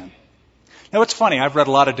this man. Now it's funny, I've read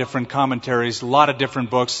a lot of different commentaries, a lot of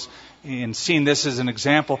different books, and seen this as an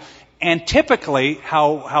example. And typically,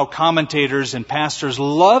 how commentators and pastors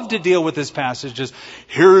love to deal with this passage is,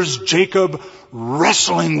 here's Jacob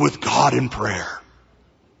wrestling with God in prayer.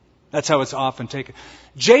 That's how it's often taken.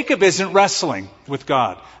 Jacob isn't wrestling with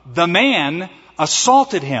God. The man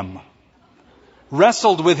assaulted him,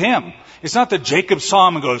 wrestled with him. It's not that Jacob saw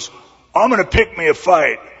him and goes, I'm going to pick me a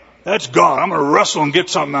fight. That's God. I'm going to wrestle and get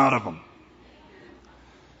something out of him.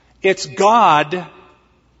 It's God,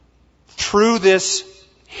 through this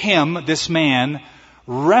man,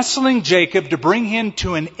 wrestling Jacob to bring him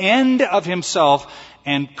to an end of himself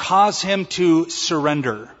and cause him to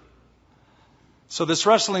surrender. So this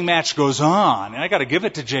wrestling match goes on, and I got to give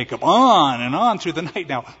it to Jacob, on and on through the night.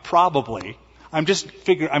 Now, probably, I'm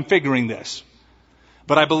figuring this,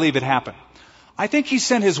 but I believe it happened. I think he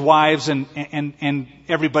sent his wives and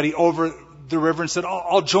everybody over the river and said,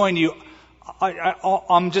 I'll join you.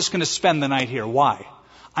 I'm just going to spend the night here. Why?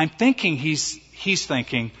 I'm thinking he's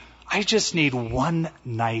thinking, I just need one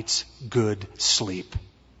night's good sleep.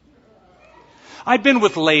 I'd been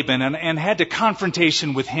with Laban and had a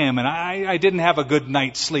confrontation with him, and I didn't have a good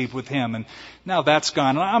night's sleep with him, and now that's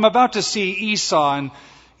gone. I'm about to see Esau, and,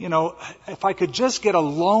 if I could just get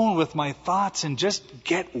alone with my thoughts and just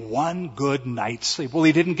get one good night's sleep. Well,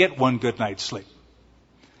 he didn't get one good night's sleep.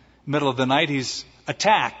 Middle of the night, he's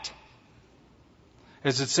attacked.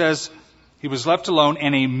 As it says, he was left alone,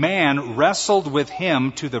 and a man wrestled with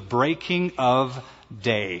him to the breaking of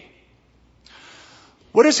day.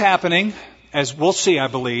 What is happening, as we'll see, I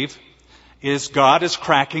believe, is God is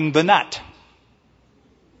cracking the nut,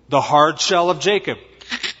 the hard shell of Jacob,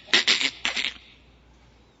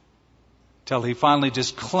 till he finally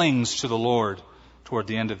just clings to the Lord toward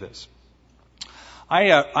the end of this.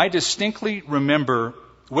 I distinctly remember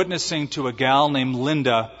witnessing to a gal named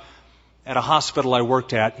Linda at a hospital I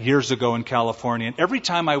worked at years ago in California. And every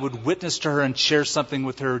time I would witness to her and share something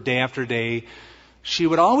with her day after day, she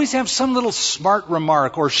would always have some little smart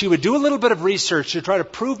remark, or she would do a little bit of research to try to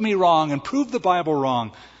prove me wrong and prove the Bible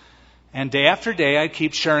wrong. And day after day, I'd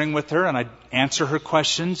keep sharing with her, and I'd answer her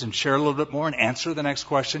questions and share a little bit more and answer the next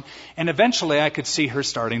question. And eventually, I could see her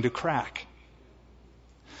starting to crack.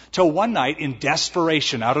 Till one night, in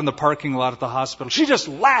desperation, out in the parking lot at the hospital, she just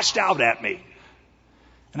lashed out at me.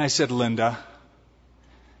 And I said, Linda,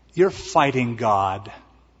 you're fighting God.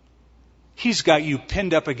 He's got you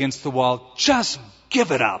pinned up against the wall. Just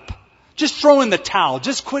give it up. Just throw in the towel.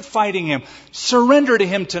 Just quit fighting him. Surrender to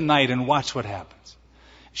him tonight and watch what happens.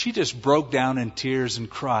 She just broke down in tears and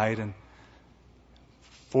cried. And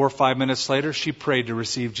 4 or 5 minutes later, she prayed to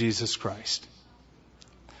receive Jesus Christ.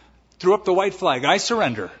 Threw up the white flag. I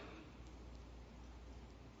surrender.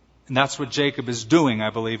 And that's what Jacob is doing,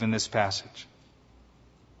 I believe, in this passage.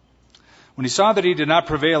 When he saw that he did not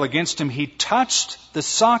prevail against him, he touched the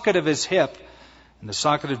socket of his hip, and the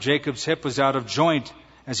socket of Jacob's hip was out of joint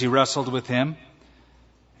as he wrestled with him.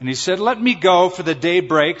 And he said, let me go, for the day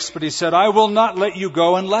breaks. But he said, I will not let you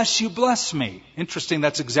go unless you bless me. Interesting,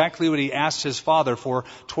 that's exactly what he asked his father for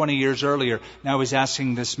 20 years earlier. Now he's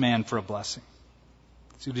asking this man for a blessing.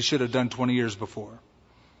 That's what he should have done 20 years before.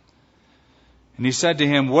 And he said to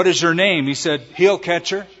him, what is your name? He said, Heel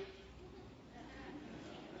Catcher.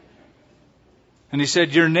 And he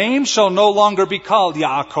said, your name shall no longer be called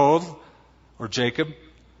Yaakov, or Jacob,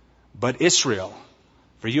 but Israel.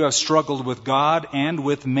 For you have struggled with God and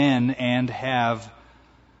with men and have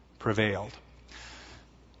prevailed.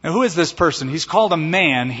 Now, who is this person? He's called a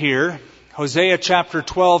man here. Hosea chapter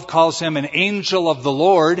 12 calls him an angel of the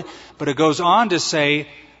Lord, but it goes on to say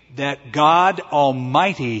that God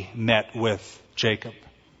Almighty met with Jacob.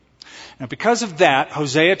 Now, because of that,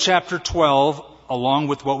 Hosea chapter 12, along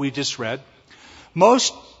with what we just read,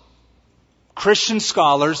 most Christian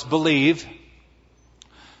scholars believe,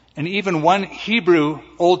 and even one Hebrew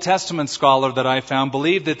Old Testament scholar that I found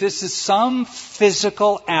believed that this is some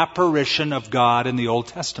physical apparition of God in the Old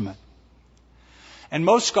Testament. And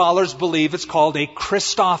most scholars believe it's called a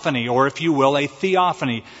Christophany, or if you will, a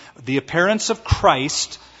theophany, the appearance of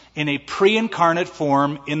Christ in a pre-incarnate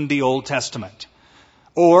form in the Old Testament.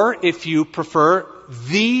 Or, if you prefer,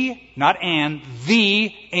 the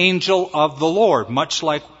angel of the Lord, much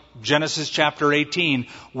like Genesis chapter 18,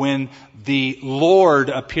 when the Lord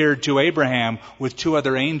appeared to Abraham with 2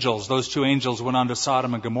 other angels. Those 2 angels went on to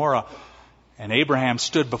Sodom and Gomorrah, and Abraham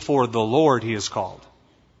stood before the Lord, he is called.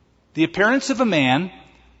 The appearance of a man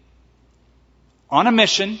on a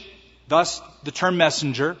mission, thus the term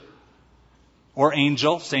messenger or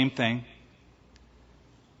angel, same thing.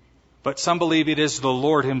 But some believe it is the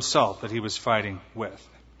Lord himself that he was fighting with.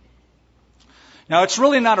 Now, it's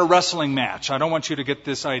really not a wrestling match. I don't want you to get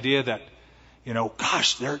this idea that,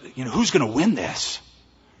 who's going to win this?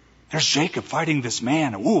 There's Jacob fighting this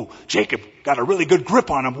man. Ooh, Jacob got a really good grip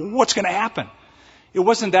on him. What's going to happen? It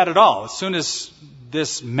wasn't that at all. As soon as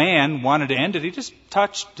this man wanted to end it, he just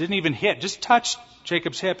touched, didn't even hit, just touched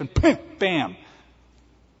Jacob's hip and bam,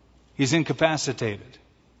 he's incapacitated.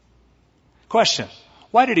 Question,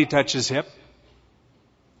 why did he touch his hip?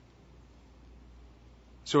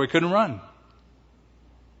 So he couldn't run.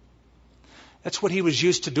 That's what he was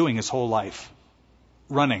used to doing his whole life,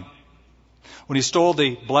 running. When he stole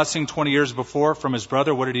the blessing 20 years before from his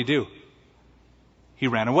brother, what did he do? He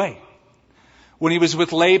ran away. When he was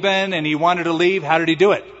with Laban and he wanted to leave, how did he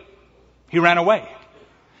do it? He ran away.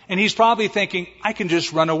 And he's probably thinking, I can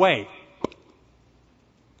just run away.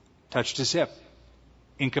 Touched his hip.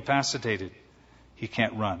 Incapacitated. He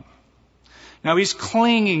can't run. Now he's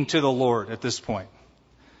clinging to the Lord at this point.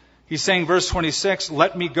 He's saying, verse 26,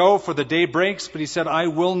 let me go for the day breaks. But he said, I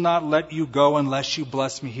will not let you go unless you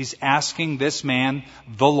bless me. He's asking this man,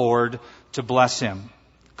 the Lord, to bless him.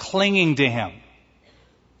 Clinging to him.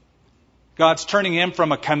 God's turning him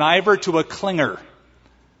from a conniver to a clinger.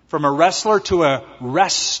 From a wrestler to a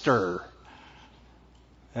rester.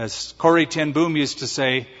 As Corrie ten Boom used to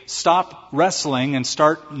say, stop wrestling and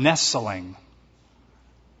start nestling.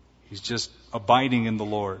 He's just abiding in the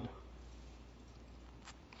Lord.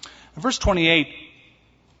 In verse 28,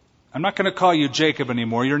 I'm not going to call you Jacob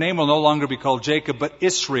anymore. Your name will no longer be called Jacob, but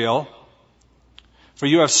Israel. For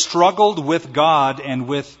you have struggled with God and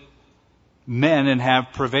with men and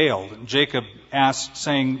have prevailed. Jacob asked,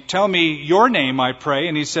 saying, tell me your name, I pray.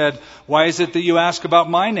 And he said, why is it that you ask about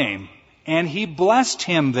my name? And he blessed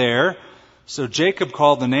him there. So Jacob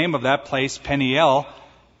called the name of that place Peniel.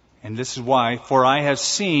 And this is why. For I have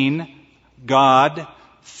seen God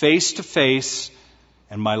face to face,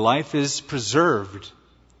 and my life is preserved.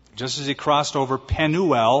 Just as he crossed over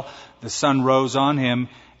Penuel, the sun rose on him,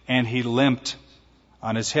 and he limped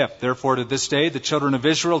on his hip. Therefore, to this day, the children of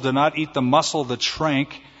Israel do not eat the muscle that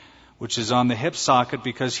shrank, which is on the hip socket,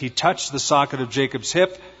 because he touched the socket of Jacob's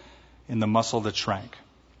hip in the muscle that shrank.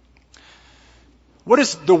 What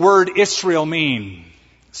does the word Israel mean?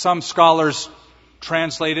 Some scholars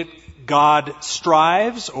translate it, God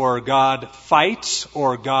strives, or God fights,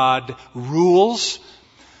 or God rules.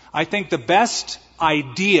 I think the best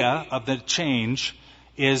idea of the change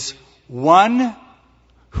is one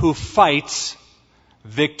who fights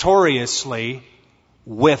victoriously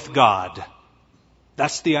with God.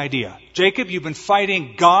 That's the idea. Jacob, you've been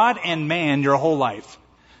fighting God and man your whole life.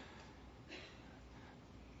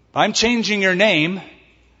 I'm changing your name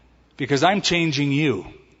because I'm changing you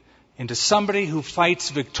into somebody who fights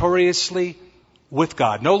victoriously with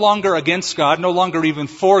God. No longer against God, no longer even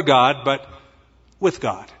for God, but with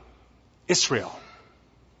God. Israel.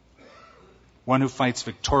 One who fights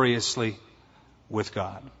victoriously with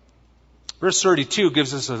God. Verse 32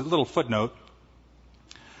 gives us a little footnote.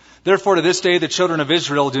 Therefore, to this day, the children of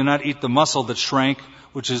Israel do not eat the muscle that shrank,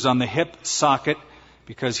 which is on the hip socket,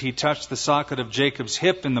 because he touched the socket of Jacob's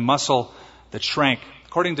hip in the muscle that shrank.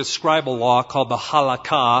 According to scribal law called the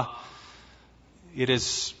halakha, it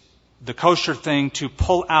is the kosher thing to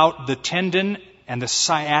pull out the tendon and the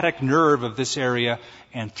sciatic nerve of this area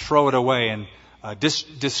and throw it away and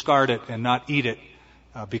discard it and not eat it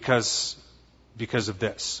because of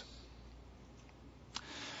this.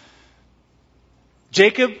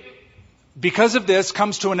 Jacob, because of this,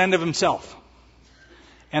 comes to an end of himself.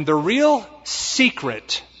 And the real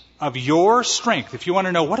secret of your strength, if you want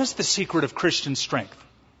to know what is the secret of Christian strength,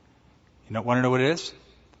 you want to know what it is?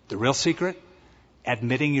 The real secret?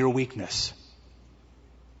 Admitting your weakness.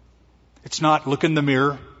 It's not look in the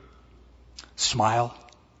mirror, smile,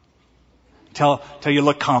 tell you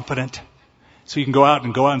look confident, so you can go out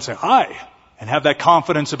and say hi and have that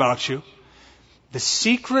confidence about you. The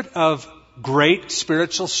secret of great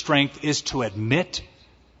spiritual strength is to admit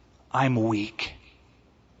I'm weak.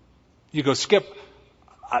 You go, Skip,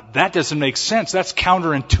 that doesn't make sense. That's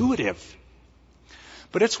counterintuitive.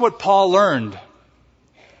 But it's what Paul learned.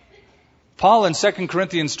 Paul in 2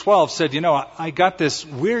 Corinthians 12 said, I got this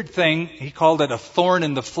weird thing. He called it a thorn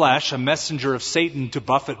in the flesh, a messenger of Satan to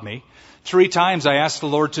buffet me. 3 times I asked the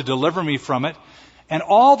Lord to deliver me from it. And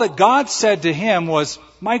all that God said to him was,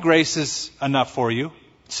 my grace is enough for you.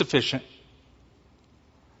 It's sufficient.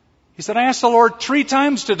 He said, I asked the Lord 3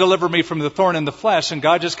 times to deliver me from the thorn in the flesh, and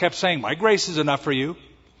God just kept saying, my grace is enough for you.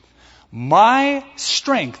 My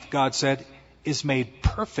strength, God said, is made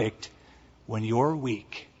perfect when you're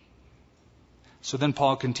weak. So then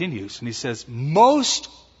Paul continues, and he says, most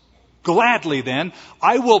gladly then,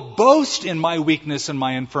 I will boast in my weakness and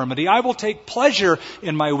my infirmity. I will take pleasure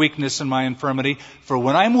in my weakness and my infirmity, for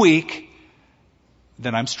when I'm weak,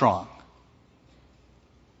 then I'm strong.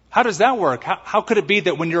 How does that work? How could it be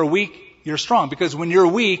that when you're weak, you're strong? Because when you're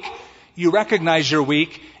weak, you recognize you're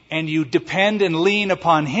weak and you depend and lean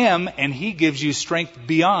upon Him, and He gives you strength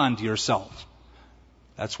beyond yourself.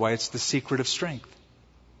 That's why it's the secret of strength.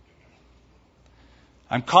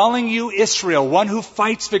 I'm calling you Israel, one who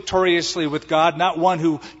fights victoriously with God, not one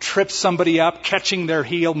who trips somebody up, catching their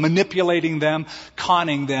heel, manipulating them,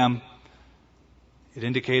 conning them. It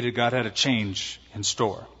indicated God had a change in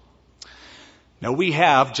store. Now we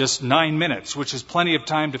have just 9 minutes, which is plenty of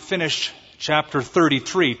time to finish chapter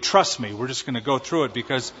 33. Trust me, we're just going to go through it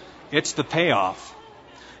because it's the payoff.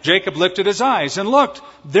 Jacob lifted his eyes and looked.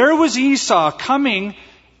 There was Esau coming,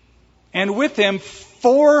 and with him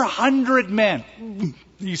 400 men.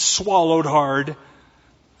 He swallowed hard.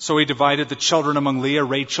 So he divided the children among Leah,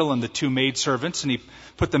 Rachel, and the 2 maidservants, and he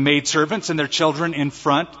put the maidservants and their children in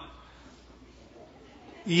front.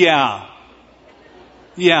 Yeah.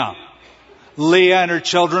 Leah and her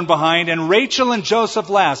children behind, and Rachel and Joseph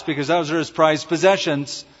last, because those are his prized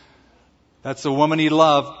possessions. That's the woman he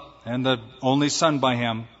loved, and the only son by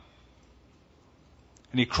him.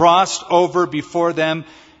 And he crossed over before them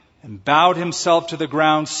and bowed himself to the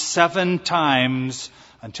ground 7 times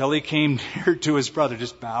until he came near to his brother,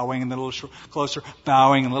 just bowing and a little closer,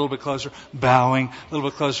 bowing and a little bit closer, bowing a little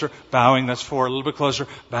bit closer, bowing. That's 4, a little bit closer,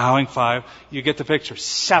 bowing 5. You get the picture.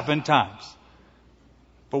 7 times.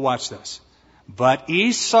 But watch this. But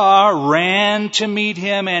Esau ran to meet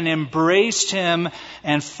him and embraced him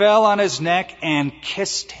and fell on his neck and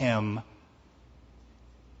kissed him.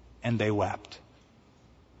 And they wept.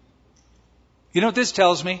 You know what this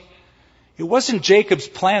tells me? It wasn't Jacob's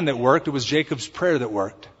plan that worked. It was Jacob's prayer that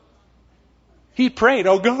worked. He prayed,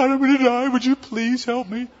 oh God, I'm going to die. Would you please help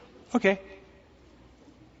me? Okay.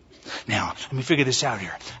 Now, let me figure this out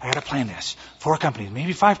here. I got to plan this. 4 companies,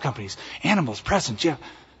 maybe 5 companies, animals, presents, yeah.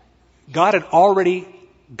 God had already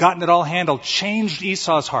gotten it all handled, changed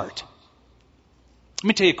Esau's heart. Let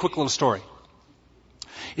me tell you a quick little story.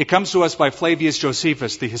 It comes to us by Flavius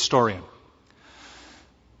Josephus, the historian.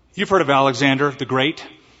 You've heard of Alexander the Great.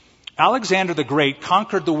 Alexander the Great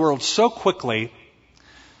conquered the world so quickly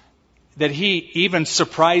that he even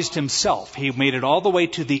surprised himself. He made it all the way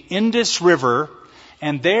to the Indus River,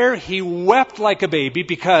 and there he wept like a baby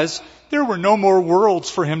because there were no more worlds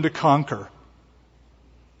for him to conquer.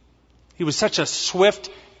 He was such a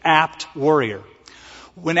swift, apt warrior.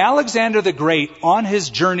 When Alexander the Great, on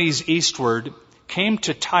his journeys eastward, came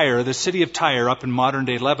to Tyre, the city of Tyre up in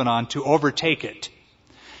modern-day Lebanon, to overtake it,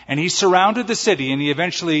 and he surrounded the city, and he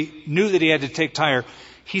eventually knew that he had to take Tyre,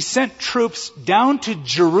 he sent troops down to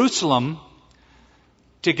Jerusalem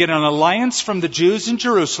to get an alliance from the Jews in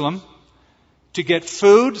Jerusalem, to get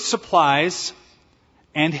food, supplies,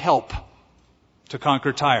 and help to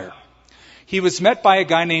conquer Tyre. He was met by a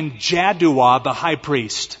guy named Jaddua, the high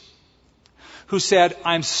priest, who said,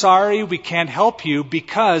 I'm sorry we can't help you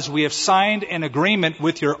because we have signed an agreement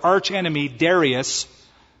with your archenemy Darius,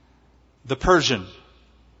 the Persian.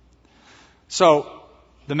 So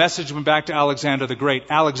the message went back to Alexander the Great.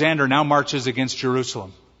 Alexander now marches against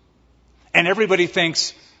Jerusalem. And everybody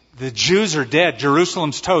thinks the Jews are dead.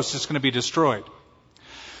 Jerusalem's toast is going to be destroyed.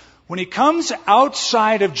 When he comes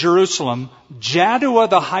outside of Jerusalem, Jaddua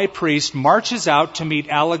the high priest marches out to meet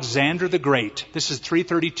Alexander the Great. This is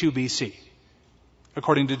 332 BC,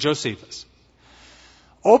 according to Josephus.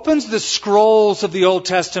 Opens the scrolls of the Old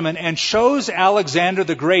Testament and shows Alexander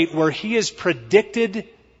the Great where he is predicted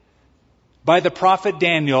by the prophet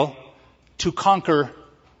Daniel to conquer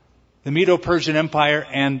the Medo-Persian Empire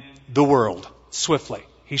and the world swiftly.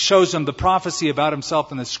 He shows him the prophecy about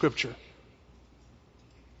himself in the scripture.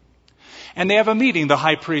 And they have a meeting, the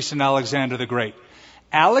high priest and Alexander the Great.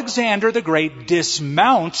 Alexander the Great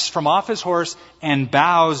dismounts from off his horse and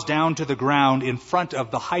bows down to the ground in front of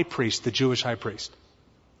the high priest, the Jewish high priest.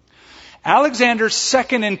 Alexander's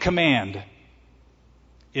second in command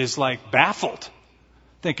is like baffled,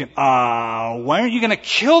 thinking, why aren't you going to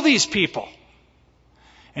kill these people?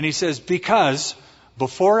 And he says, because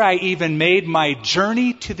before I even made my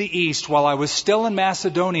journey to the east, while I was still in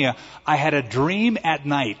Macedonia, I had a dream at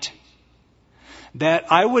night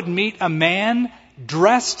that I would meet a man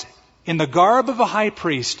dressed in the garb of a high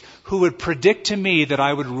priest who would predict to me that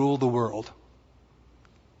I would rule the world.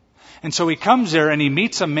 And so he comes there and he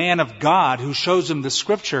meets a man of God who shows him the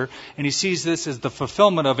scripture, and he sees this as the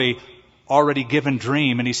fulfillment of a already given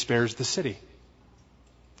dream, and he spares the city.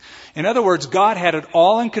 In other words, God had it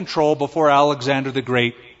all in control before Alexander the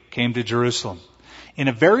Great came to Jerusalem. In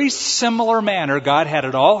a very similar manner, God had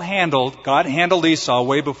it all handled. God handled Esau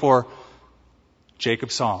way before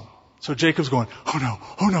Jacob saw him. So Jacob's going, oh no,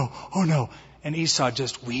 oh no, oh no. And Esau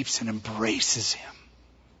just weeps and embraces him.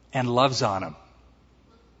 and loves on him.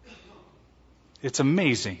 It's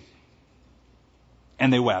amazing.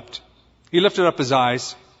 And they wept. He lifted up his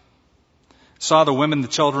eyes, saw the women, the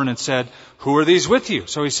children, and said, "Who are these with you?"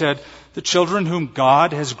 So he said, "The children whom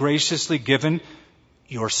God has graciously given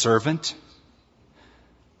your servant."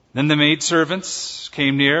 Then the maidservants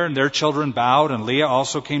came near, and their children bowed, and Leah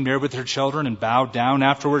also came near with her children and bowed down.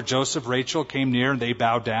 Afterward, Joseph, Rachel came near, and they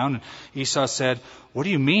bowed down. And Esau said, "What do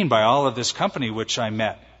you mean by all of this company which I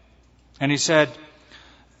met?" And he said,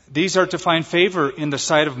 "These are to find favor in the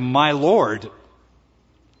sight of my Lord."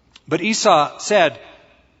 But Esau said,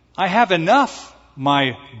 "I have enough,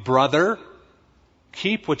 my brother.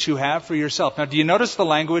 Keep what you have for yourself." Now, do you notice the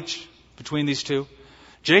language between these two?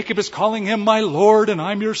 Jacob is calling him my Lord, and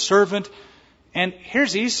I'm your servant. And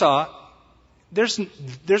here's Esau. There's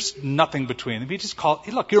nothing between them. He just called,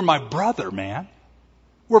 "Hey, look, you're my brother, man.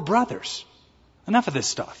 We're brothers. Enough of this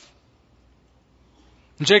stuff."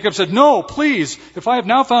 And Jacob said, "No, please, if I have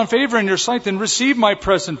now found favor in your sight, then receive my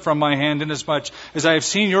present from my hand, inasmuch as I have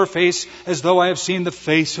seen your face, as though I have seen the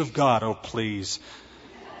face of God. Oh, please.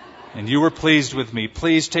 And you were pleased with me.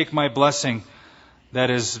 Please take my blessing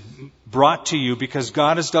that is brought to you, because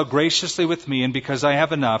God has dealt graciously with me, and because I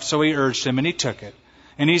have enough." So he urged him, and he took it.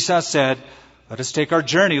 And Esau said, "Let us take our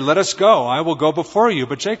journey. Let us go. I will go before you."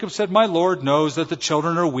 But Jacob said, "My Lord knows that the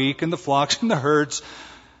children are weak, and the flocks and the herds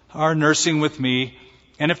are nursing with me.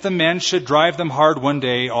 And if the men should drive them hard one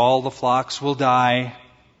day, all the flocks will die.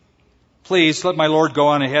 Please let my Lord go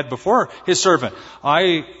on ahead before his servant.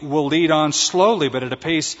 I will lead on slowly, but at a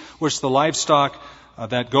pace which the livestock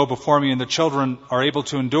that go before me and the children are able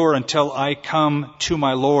to endure, until I come to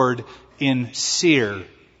my Lord in Seir."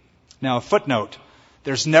 Now, a footnote.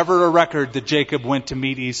 There's never a record that Jacob went to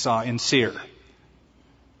meet Esau in Seir.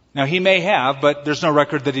 Now, he may have, but there's no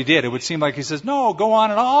record that he did. It would seem like he says, "No, go on,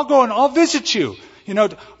 and I'll go and I'll visit you. You know,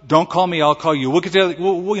 don't call me, I'll call you. We'll get together,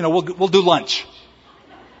 we'll do lunch."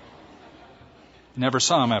 Never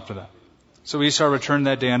saw him after that. So Esau returned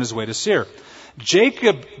that day on his way to Seir.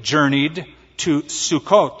 Jacob journeyed to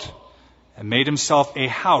Sukkot and made himself a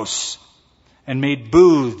house and made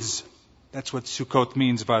booths. That's what Sukkot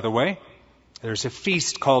means, by the way. There's a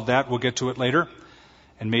feast called that. We'll get to it later.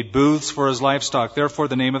 And made booths for his livestock. Therefore,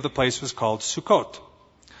 the name of the place was called Sukkot.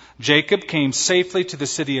 Jacob came safely to the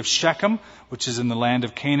city of Shechem, which is in the land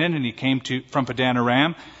of Canaan, and he came from Padan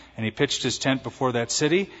Aram, and he pitched his tent before that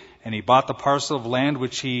city, and he bought the parcel of land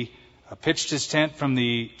which he pitched his tent from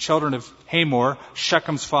the children of Hamor,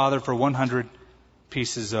 Shechem's father, for 100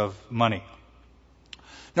 pieces of money.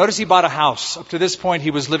 Notice he bought a house. Up to this point,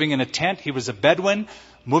 he was living in a tent. He was a Bedouin,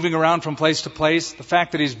 moving around from place to place. The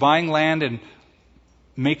fact that he's buying land and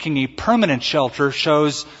making a permanent shelter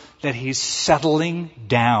shows that he's settling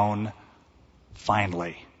down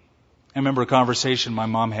finally. I remember a conversation my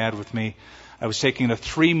mom had with me. I was taking a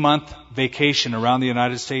 3-month vacation around the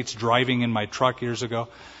United States, driving in my truck years ago.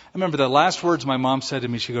 I remember the last words my mom said to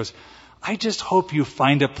me. She goes, "I just hope you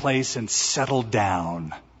find a place and settle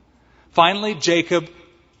down." Finally, Jacob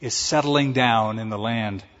is settling down in the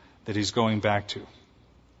land that he's going back to.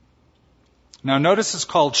 Now notice it's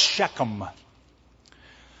called Shechem.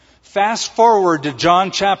 Fast forward to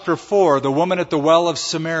John chapter 4, the woman at the well of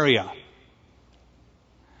Samaria.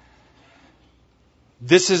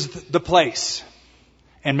 This is the place.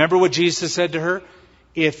 And remember what Jesus said to her?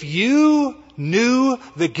 "If you knew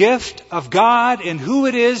the gift of God and who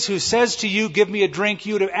it is who says to you, 'Give me a drink,'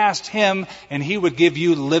 you would have asked him and he would give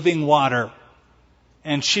you living water."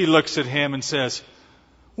 And she looks at him and says,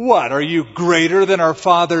 "What, are you greater than our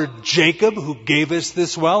father Jacob, who gave us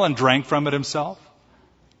this well and drank from it himself?"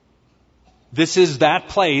 This is that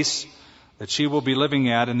place that she will be living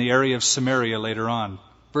at in the area of Samaria later on.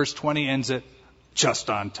 Verse 20 ends it just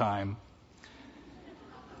on time.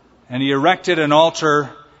 "And he erected an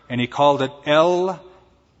altar, and he called it El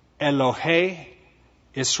Elohe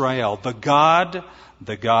Israel, the God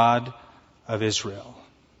of Israel."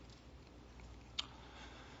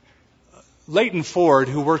 Leighton Ford,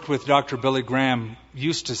 who worked with Dr. Billy Graham,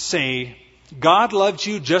 used to say, "God loves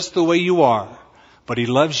you just the way you are, but he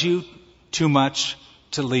loves you too much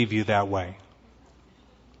to leave you that way."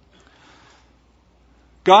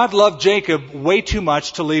 God loved Jacob way too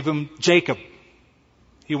much to leave him Jacob.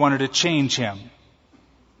 He wanted to change him.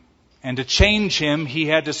 And to change him, he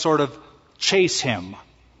had to sort of chase him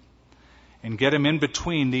and get him in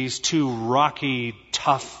between these two rocky,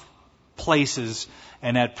 tough places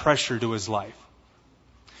and add pressure to his life.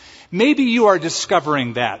 Maybe you are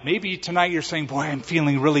discovering that. Maybe tonight you're saying, "Boy, I'm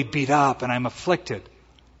feeling really beat up and I'm afflicted."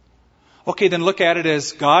 Okay, then look at it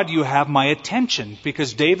as, "God, you have my attention."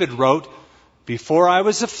 Because David wrote, Before I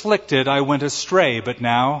was afflicted, I went astray, but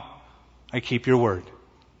now I keep your word.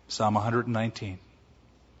 Psalm 119.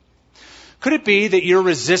 Could it be that you're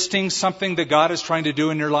resisting something that God is trying to do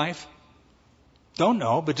in your life? Don't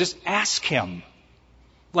know, but just ask Him.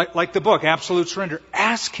 Like the book, Absolute Surrender.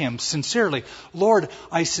 Ask Him sincerely. Lord,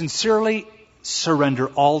 I sincerely surrender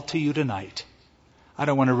all to you tonight. I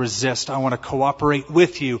don't want to resist. I want to cooperate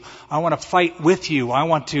with you. I want to fight with you. I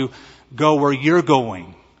want to go where you're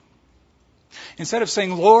going. Instead of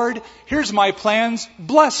saying, Lord, here's my plans.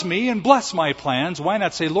 Bless me and bless my plans. Why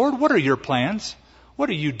not say, Lord, what are your plans? What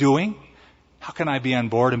are you doing? How can I be on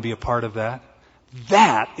board and be a part of that?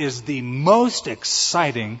 That is the most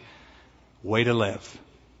exciting way to live.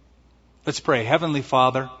 Let's pray. Heavenly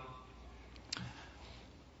Father,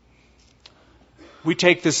 we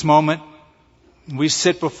take this moment, we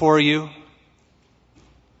sit before you,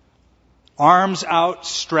 arms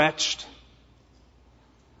outstretched,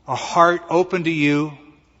 a heart open to you,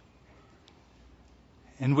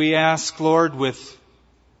 and we ask, Lord, with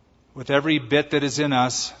every bit that is in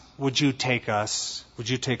us, would you take us? Would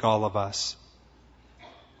you take all of us?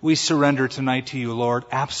 We surrender tonight to you, Lord,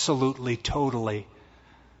 absolutely, totally.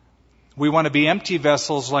 We want to be empty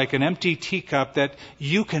vessels like an empty teacup that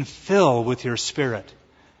you can fill with your Spirit,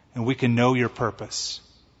 and we can know your purpose.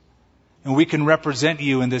 And we can represent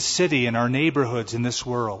you in this city, in our neighborhoods, in this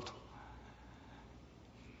world.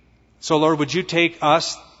 So, Lord, would you take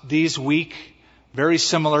us these weak, very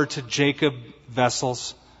similar to Jacob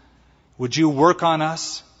vessels? Would you work on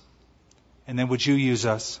us? And then would you use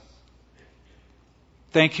us?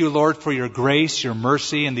 Thank you, Lord, for your grace, your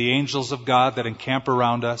mercy, and the angels of God that encamp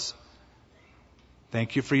around us.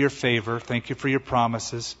 Thank you for your favor. Thank you for your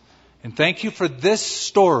promises. And thank you for this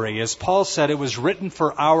story. As Paul said, it was written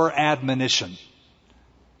for our admonition.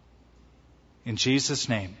 In Jesus'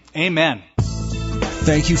 name, amen.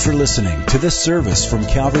 Thank you for listening to this service from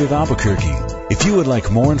Calvary of Albuquerque. If you would like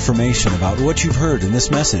more information about what you've heard in this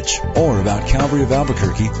message or about Calvary of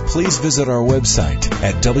Albuquerque, please visit our website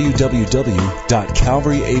at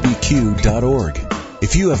www.calvaryabq.org.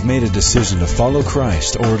 If you have made a decision to follow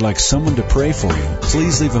Christ or would like someone to pray for you,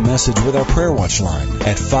 please leave a message with our Prayer Watch line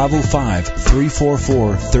at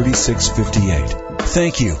 505-344-3658.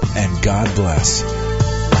 Thank you, and God bless.